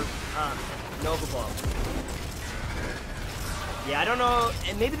or Nova Bomb. Yeah, I don't know.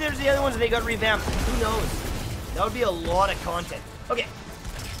 And maybe there's the other ones that they got revamped. Who knows? That would be a lot of content. Okay.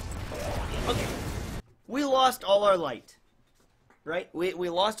 Okay. We lost all our light. Right? We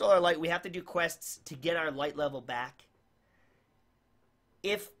lost all our light. We have to do quests to get our light level back.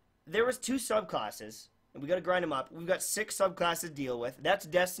 If there was 2 subclasses, and we got to grind them up, we've got 6 subclasses to deal with. That's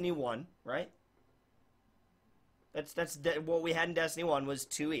Destiny 1, right? That's what we had in Destiny 1 was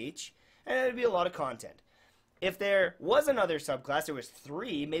 2 each, and it'd be a lot of content. If there was another subclass, there was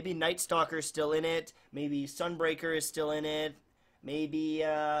 3, maybe Night Stalker is still in it, maybe Sunbreaker is still in it, maybe,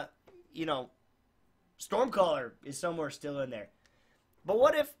 you know, Stormcaller is somewhere still in there. But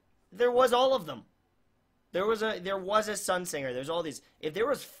what if there was all of them? There was a Sunsinger, there's all these. If there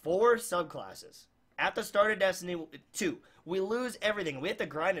was 4 subclasses at the start of Destiny 2, we lose everything. We have to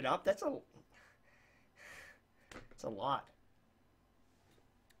grind it up. That's a lot.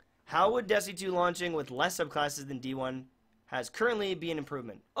 How would Destiny 2 launching with less subclasses than D1 has currently be an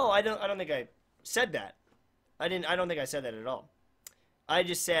improvement? Oh, I don't think I said that. I don't think I said that at all. I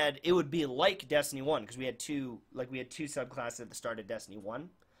just said it would be like Destiny 1 because we had two subclasses at the start of Destiny 1.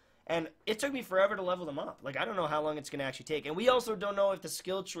 And it took me forever to level them up. Like, I don't know how long it's going to actually take. And we also don't know if the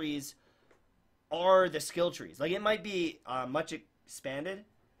skill trees are the skill trees. Like, it might be much expanded.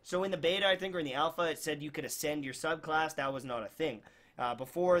 So in the beta, I think, or in the alpha, it said you could ascend your subclass. That was not a thing.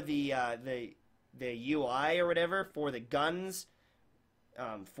 Before the UI or whatever, for the guns,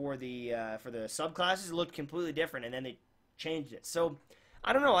 for the subclasses, it looked completely different. And then they changed it. So,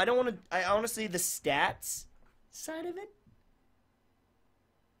 I don't know. I honestly, the stats side of it,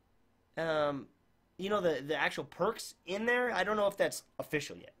 you know, the actual perks in there, I don't know if that's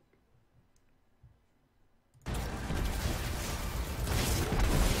official yet.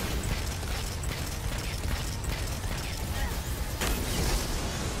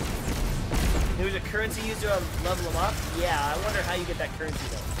 There's a currency used to level them up? Yeah, I wonder how you get that currency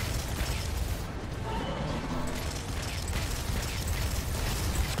though.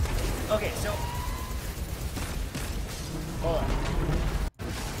 Okay, so hold on.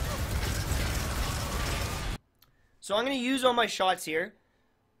 So I'm going to use all my shots here.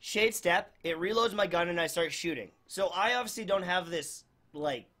 Shade Step, it reloads my gun and I start shooting. So I obviously don't have this,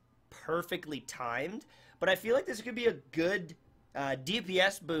 like, perfectly timed, but I feel like this could be a good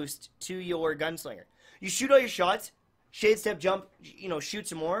DPS boost to your Gunslinger. You shoot all your shots, Shade Step, jump, you know, shoot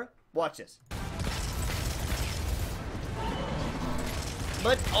some more. Watch this.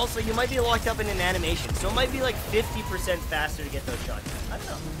 But also, you might be locked up in an animation, so it might be like 50% faster to get those shots. I don't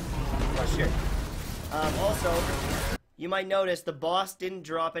know. Not sure. Also, you might notice the boss didn't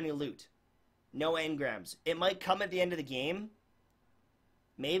drop any loot. No engrams. It might come at the end of the game.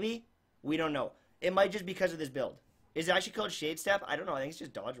 Maybe. We don't know. It might just because of this build. Is it actually called Shade Step? I don't know. I think it's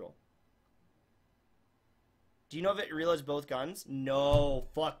just dodge roll. Do you know if it reloads both guns? No.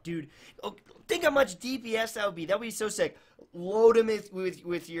 Fuck, dude. Oh, think how much DPS that would be. That would be so sick. Load him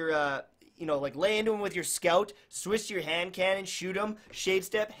with your, you know, like lay into him with your scout, switch to your hand cannon, shoot him, Shade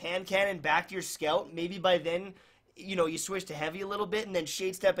Step, hand cannon, back to your scout. Maybe by then, you know, you switch to heavy a little bit, and then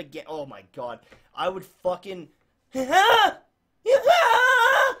Shade Step again. Oh my god. I would fucking... I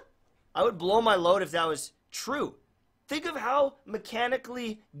would blow my load if that was true. Think of how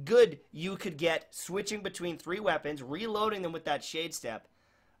mechanically good you could get switching between 3 weapons, reloading them with that Shade Step.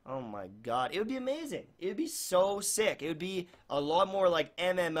 Oh my god. It would be amazing. It would be so sick. It would be a lot more like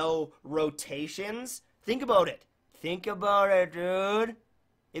MMO rotations. Think about it. Think about it, dude.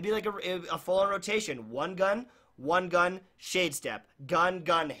 It'd be like a full-on rotation. One gun, Shade Step.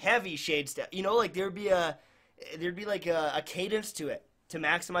 Gun, heavy Shade Step. You know, like there'd be like a cadence to it to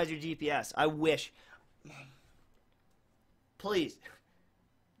maximize your DPS. I wish. Please.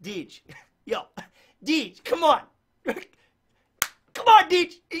 Deej. Yo. Deej, come on. Come on,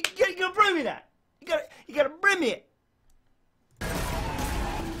 Deej. You gotta bring me that. You gotta bring me it.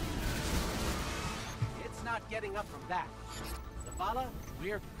 It's not getting up from that. Zavala,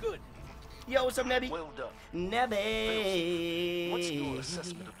 we're good. Yo, what's up, Nebby? Well done. Nebby. What's your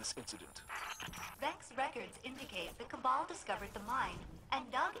assessment of this incident? Vex records indicate the Cabal discovered the mine and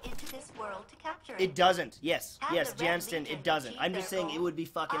dug into this world to capture it. It doesn't. Yes. Had Yes, the Red Jansen, Legion it doesn't. I'm achieved just their saying it goal, would be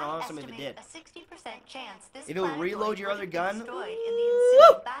fucking I awesome if it did. estimate a 60% chance this If it would planetoid reload your would other have gun, been destroyed in woo! the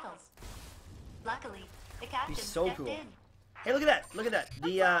ensuing battles. Luckily, the captain so stepped cool. in. Hey, look at that. Look at that.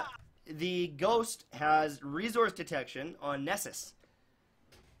 The Ghost has resource detection on Nessus.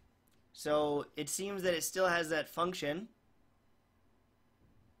 So it seems that it still has that function.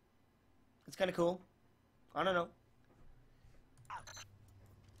 It's kind of cool. I don't know.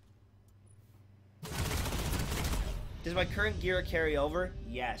 Does my current gear carry over?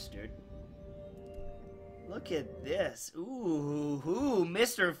 Yes, dude. Look at this. Ooh,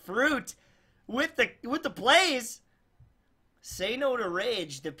 Mr. Fruit with the plays. Say no to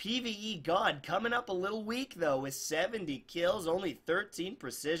rage. The PvE god coming up a little weak though with 70 kills, only 13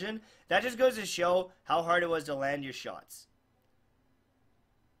 precision. That just goes to show how hard it was to land your shots.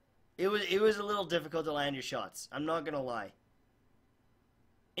 It was a little difficult to land your shots. I'm not gonna lie.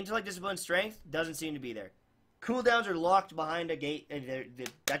 Intellect, discipline, strength doesn't seem to be there. Cooldowns are locked behind a gate.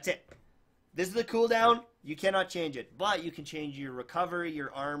 That's it. This is the cooldown. You cannot change it, but you can change your recovery,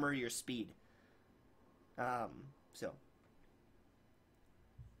 your armor, your speed. So.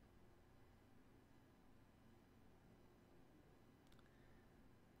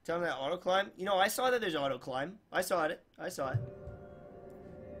 Tell me that auto climb. You know, I saw that there's auto climb. I saw it. I saw it.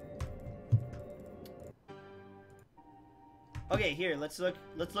 Okay, here, let's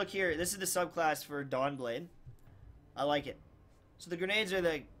look here. This is the subclass for Dawnblade. I like it. So the grenades are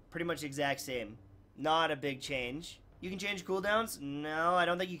pretty much the exact same. Not a big change. You can change cooldowns? No, I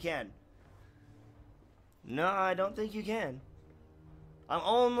don't think you can. No, I don't think you can. I'm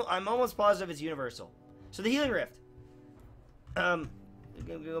almost positive it's universal. So the Healing Rift.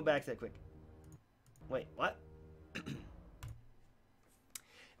 Go back to that quick. Wait, what?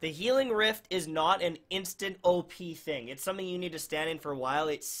 The Healing Rift is not an instant OP thing. It's something you need to stand in for a while.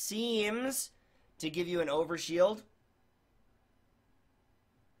 It seems to give you an overshield.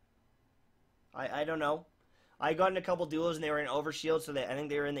 I don't know. I got in a couple duels and they were in overshield, so I think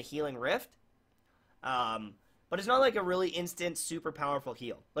they were in the Healing Rift. But it's not like a really instant, super powerful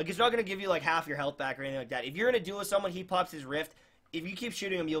heal. Like, it's not going to give you like half your health back or anything like that. If you're in a duel with someone, he pops his Rift. If you keep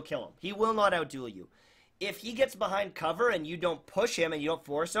shooting him, you'll kill him. He will not outduel you. If he gets behind cover and you don't push him and you don't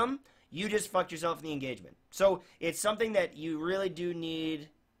force him, you just fucked yourself in the engagement. So it's something that you really do need.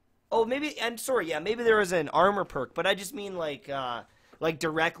 Oh, maybe, and sorry, yeah, maybe there was an armor perk, but I just mean like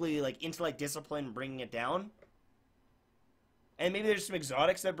directly, like intellect, discipline, bringing it down. And maybe there's some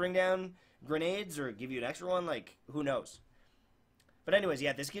exotics that bring down grenades or give you an extra one, like, who knows. But anyways,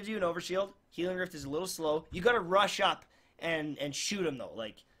 yeah, this gives you an overshield. Healing Rift is a little slow. You gotta rush up and shoot him, though.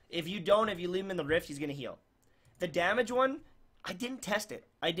 Like, if you leave him in the Rift, he's gonna heal. The damage one, I didn't test it.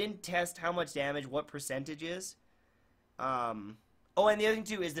 I didn't test how much damage, what percentage is. Oh, and the other thing,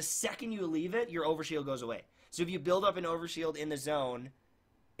 too, is the second you leave it, your overshield goes away. So if you build up an overshield in the zone,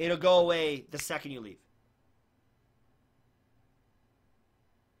 it'll go away the second you leave.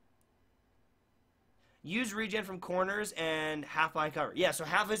 Use regen from corners and half behind cover. Yeah, so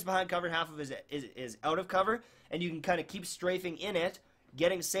half of it's behind cover, half of it is out of cover, and you can kind of keep strafing in it,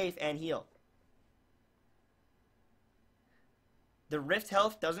 getting safe, and heal. The Rift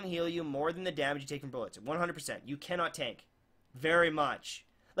health doesn't heal you more than the damage you take from bullets. 100%. You cannot tank. Very much.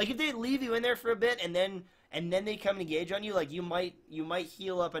 Like, if they leave you in there for a bit, and then they come and engage on you, like, you might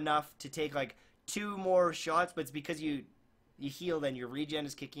heal up enough to take, like, 2 more shots, but it's because you heal, then your regen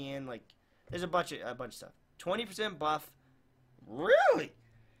is kicking in, like... There's a bunch of stuff. 20% buff. Really?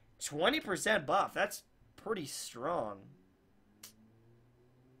 20% buff. That's pretty strong.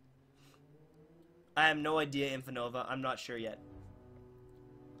 I have no idea, Infinova. I'm not sure yet.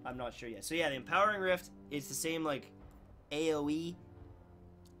 So yeah, the Empowering Rift is the same, like, AoE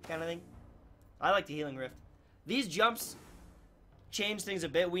kind of thing. I like the Healing Rift. These jumps change things a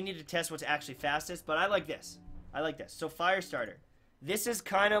bit. We need to test what's actually fastest, but I like this. So Firestarter. This is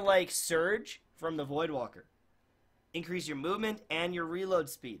kind of like Surge from the Voidwalker. Increase your movement and your reload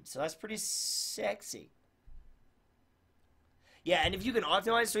speed. So that's pretty sexy. Yeah, and if you can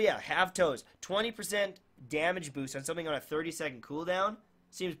optimize, so yeah, half toes. 20% damage boost on something on a 30-second cooldown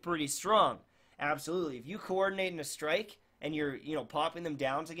seems pretty strong. Absolutely. If you coordinate in a strike and you're, popping them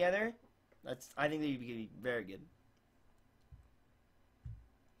down together, I think that you'd be very good.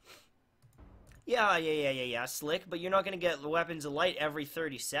 Yeah, slick, but you're not going to get weapons of light every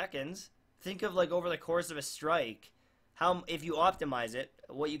 30 seconds. Think of, like, over the course of a strike, if you optimize it,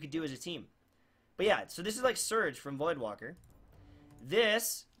 what you could do as a team. But yeah, so this is like Surge from Voidwalker.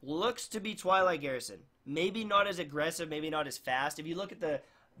 This looks to be Twilight Garrison. Maybe not as aggressive, maybe not as fast. If you look at the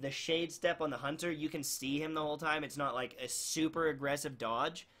shade step on the Hunter, you can see him the whole time. It's not, like, a super aggressive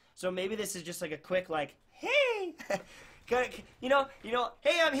dodge. So maybe this is just, like, a quick, like, hey! Hey,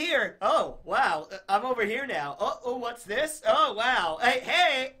 I'm here. Oh, wow. I'm over here now. Oh, what's this? Oh, wow.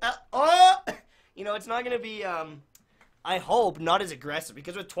 Hey. It's not going to be, I hope not as aggressive,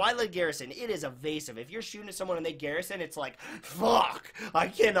 because with Twilight Garrison, it is evasive. If you're shooting at someone and they garrison, it's like, fuck, I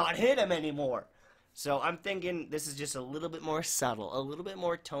cannot hit him anymore. So I'm thinking this is just a little bit more subtle, a little bit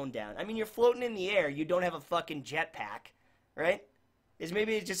more toned down. I mean, you're floating in the air, you don't have a fucking jetpack, right?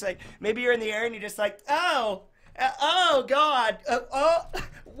 Maybe it's just like, maybe you're in the air and you're just like, oh God,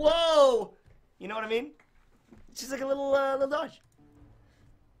 whoa. You know what I mean? It's just like a little dodge.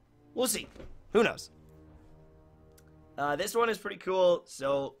 We'll see. Who knows? This one is pretty cool.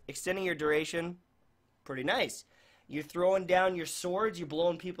 So, extending your duration, pretty nice. You're throwing down your swords, you're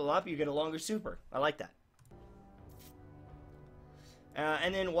blowing people up, you get a longer super. I like that.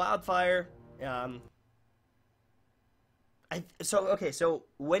 And then Wildfire. So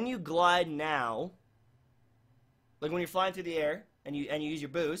when you glide now, like when you're flying through the air and you use your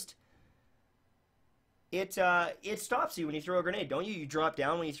boost, it stops you when you throw a grenade, don't you? You drop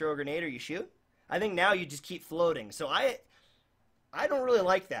down when you throw a grenade or you shoot. I think now you just keep floating. So I don't really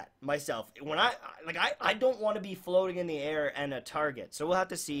like that myself. When I don't want to be floating in the air and a target. So we'll have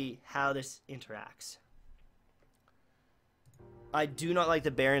to see how this interacts. I do not like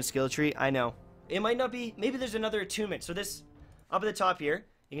the Baron skill tree. I know. It might not be. Maybe there's another attunement. So this, up at the top here,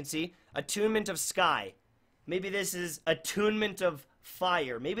 you can see attunement of sky. Maybe this is attunement of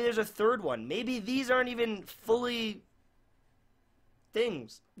fire. Maybe there's a third one. Maybe these aren't even fully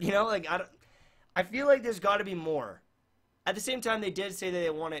things. You know, like I feel like there's got to be more. At the same time, they did say that they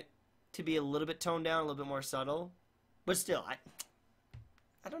want it to be a little bit toned down, a little bit more subtle. But still, I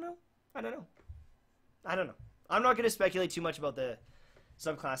don't know. I don't know. I'm not going to speculate too much about the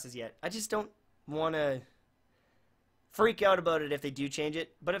subclasses yet. I just don't want to freak out about it if they do change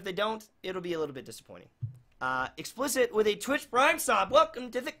it. But if they don't, it'll be a little bit disappointing. Explicit with a Twitch Prime sub. Welcome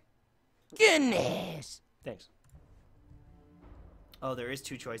to the goodness. Thanks. Oh, there is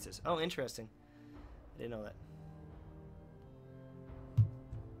 2 choices. Oh, interesting. I didn't know that.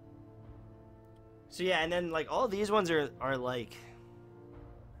 So yeah, and then like all these ones are like,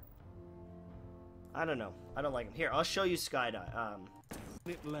 I don't know. I don't like them. Here, I'll show you skydive.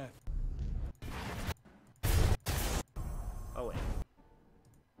 Left. Oh, wait.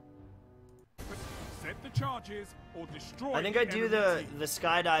 Set the charges or destroy. I think I do the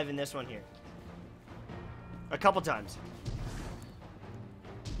skydive in this one here. A couple times.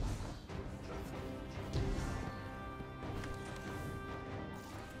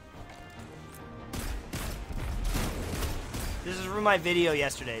 This is from my video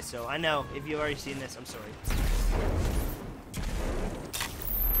yesterday, so I know if you've already seen this, I'm sorry.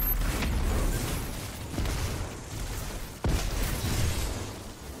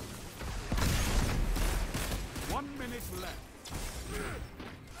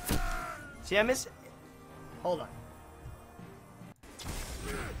 See, I miss... Hold on.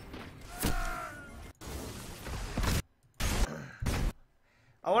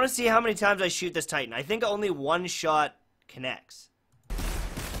 I want to see how many times I shoot this Titan. I think only one shot connects.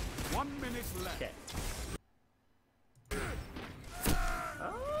 1 minute left. Okay.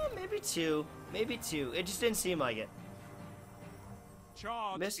 Maybe 2. Maybe 2. It just didn't seem like it.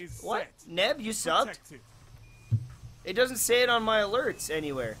 Charge Miss... is What? set. Neb, you subbed? Protected. It doesn't say it on my alerts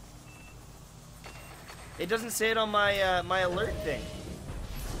anywhere. It doesn't say it on my my alert thing.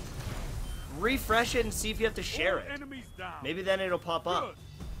 Refresh it and see if you have to share it. Enemies down. Maybe then it'll pop up.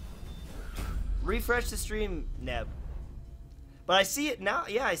 Good. Refresh the stream, Neb. But I see it now.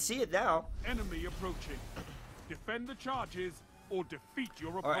 Yeah, I see it now. Enemy approaching. Defend the charges or defeat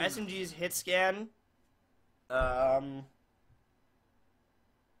your Or opponent. SMG's hit scan. I'm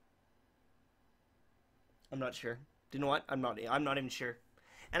not sure. You know what? I'm not even sure.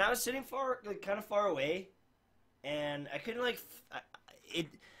 And I was sitting kind of far away, and I couldn't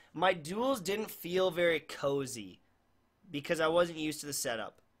my duels didn't feel very cozy because I wasn't used to the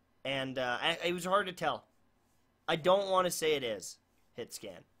setup, and it was hard to tell. I don't want to say it is hit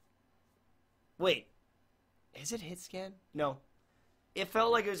scan. Wait, is it hit scan? No, it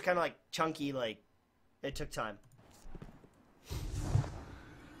felt like it was kind of like chunky, like it took time.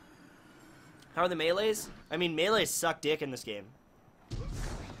 How are the melees? I mean, melees suck dick in this game.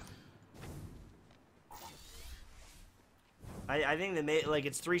 I think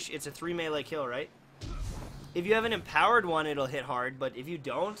it's a 3 melee kill, right? If you have an empowered one, it'll hit hard, but if you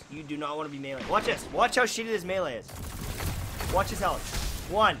don't, you do not want to be melee. Watch this. Watch how shitty this melee is. Watch his health.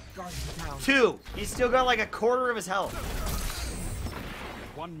 1, 2. He's still got like a quarter of his health.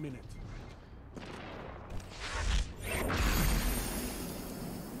 1 minute.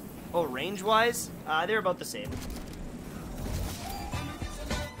 Oh, range-wise, they're about the same.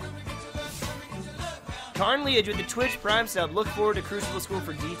 Carnliage with the Twitch Prime sub. Look forward to Crucible School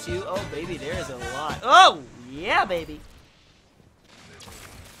for D2. Oh, baby, there's a lot. Oh, yeah, baby.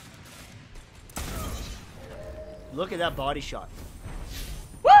 Look at that body shot.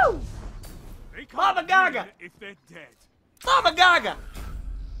 Woo! They can't Mama Gaga! win if they're dead. Mama Gaga!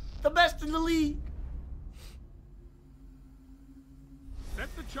 The best in the league.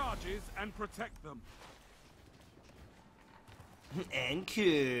 Set the charges and protect them. And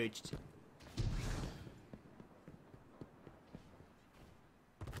coached.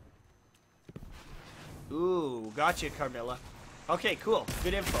 Ooh, gotcha, Carmilla. Okay, cool.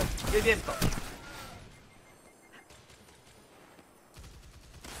 Good info. Good info.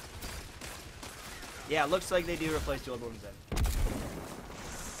 Yeah, looks like they do replace dual wounds then.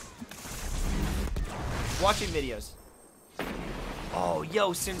 Watching videos. Oh,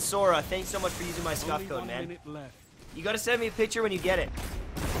 yo, Sensora, thanks so much for using my scuff Only code, 1 man. minute left. You gotta send me a picture when you get it.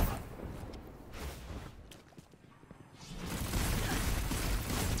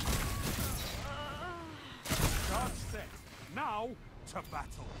 Charge set. Now to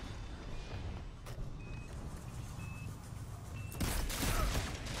battle.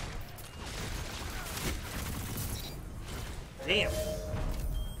 Damn.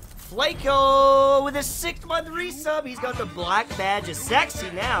 Flaco with a 6-month resub. He's got the black badge of sexy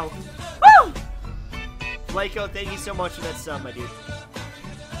now. Woo! Flaco, thank you so much for that sub, my dude.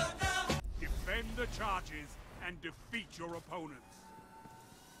 Defend the charges and defeat your opponents.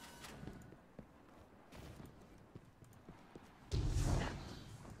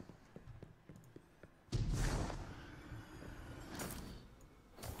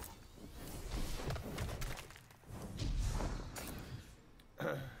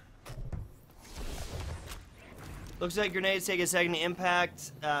 Looks like grenades take a second to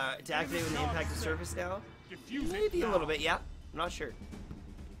impact, to activate when they impact the surface now. Defuse it Maybe a now. little bit, yeah. I'm not sure.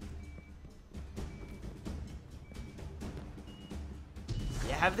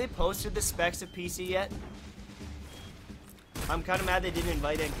 Yeah, have they posted the specs of PC yet? I'm kind of mad they didn't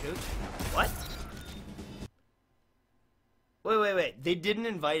invite N-Cooch. What? Wait. They didn't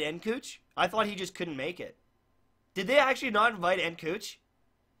invite N-Cooch? I thought he just couldn't make it. Did they actually not invite N-Cooch?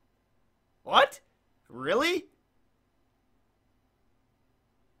 What? Really?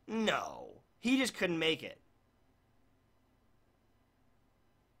 No. He just couldn't make it.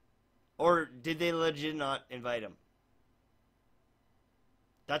 Or did they legit not invite him?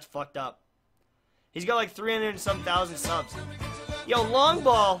 That's fucked up. He's got like 300 and some thousand subs. Yo, long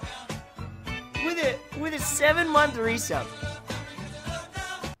ball with a 7-month resub.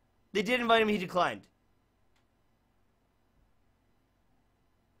 They did invite him, he declined.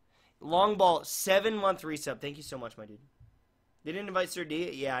 Long ball, 7-month resub. Thank you so much, my dude. They didn't invite Sir D?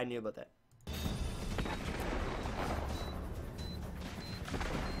 Yeah, I knew about that.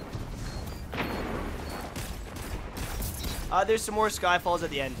 There's some more Skyfalls at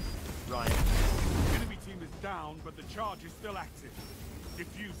the end, Ryan. Enemy team is down, but the charge is still active.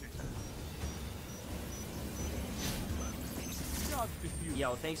 Defuse it. Charge defused.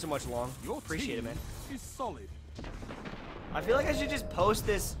 Yo, thanks so much, Long. Your Appreciate it, team man. is solid. I feel like I should just post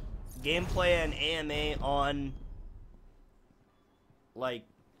this gameplay and AMA on, like,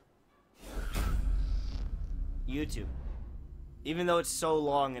 YouTube. Even though it's so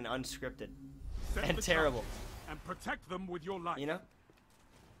long and unscripted. Set And the terrible. charges and protect them with your life. You know?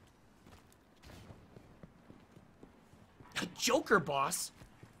 Joker boss?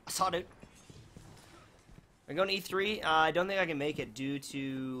 I saw it. I'm going to E3. I don't think I can make it due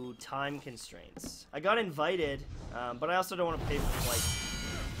to time constraints. I got invited, but I also don't want to pay for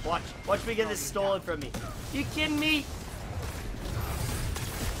flight. Watch me get this stolen from me. You kidding me?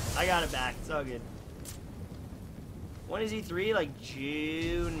 I got it back. It's all good. When is E3? Like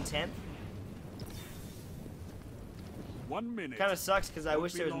June 10th? 1 minute. Kind of sucks because I Won't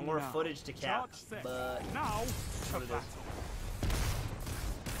wish be there was long more now. footage to cap, Charge set. but Now to what it is. battle.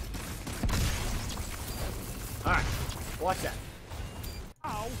 Alright, watch that.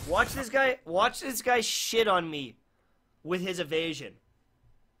 Now Watch this guy shit on me with his evasion.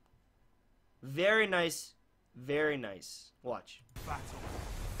 Very nice, very nice. Watch. battle.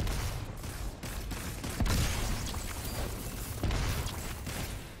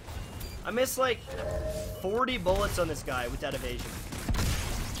 I missed like 40 bullets on this guy with that evasion.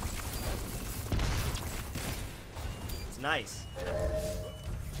 It's nice.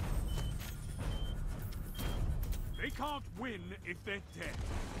 They can't win if they're dead.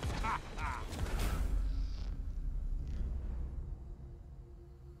 Ha ha.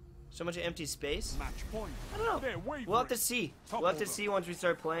 So much empty space. Match point. I don't know. They're wavering. We'll have to see. We'll have to see once we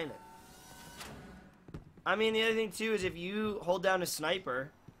start playing it. I mean, the other thing too is if you hold down a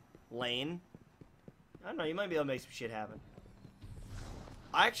sniper lane, I don't know, you might be able to make some shit happen.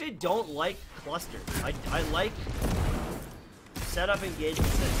 I actually don't like cluster. I like setup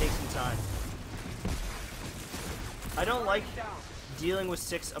engagements that take some time. I don't like dealing with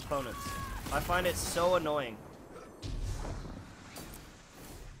 6 opponents. I find it so annoying.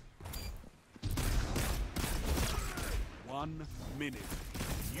 One minute.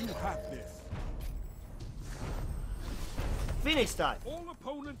 You have this. Phoenix dive. All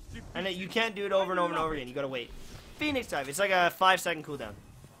opponents And you can't do it over and over and over again. You gotta wait. Phoenix dive. It's like a 5-second cooldown.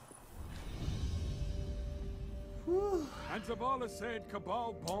 Whew. And Zavala said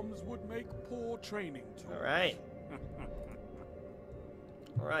Cabal bombs would make poor training tools. Alright.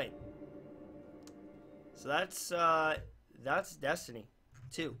 Alright. So that's Destiny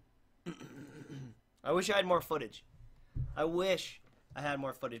 2. I wish I had more footage. I wish I had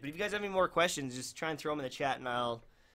more footage. But if you guys have any more questions, just try and throw them in the chat and I'll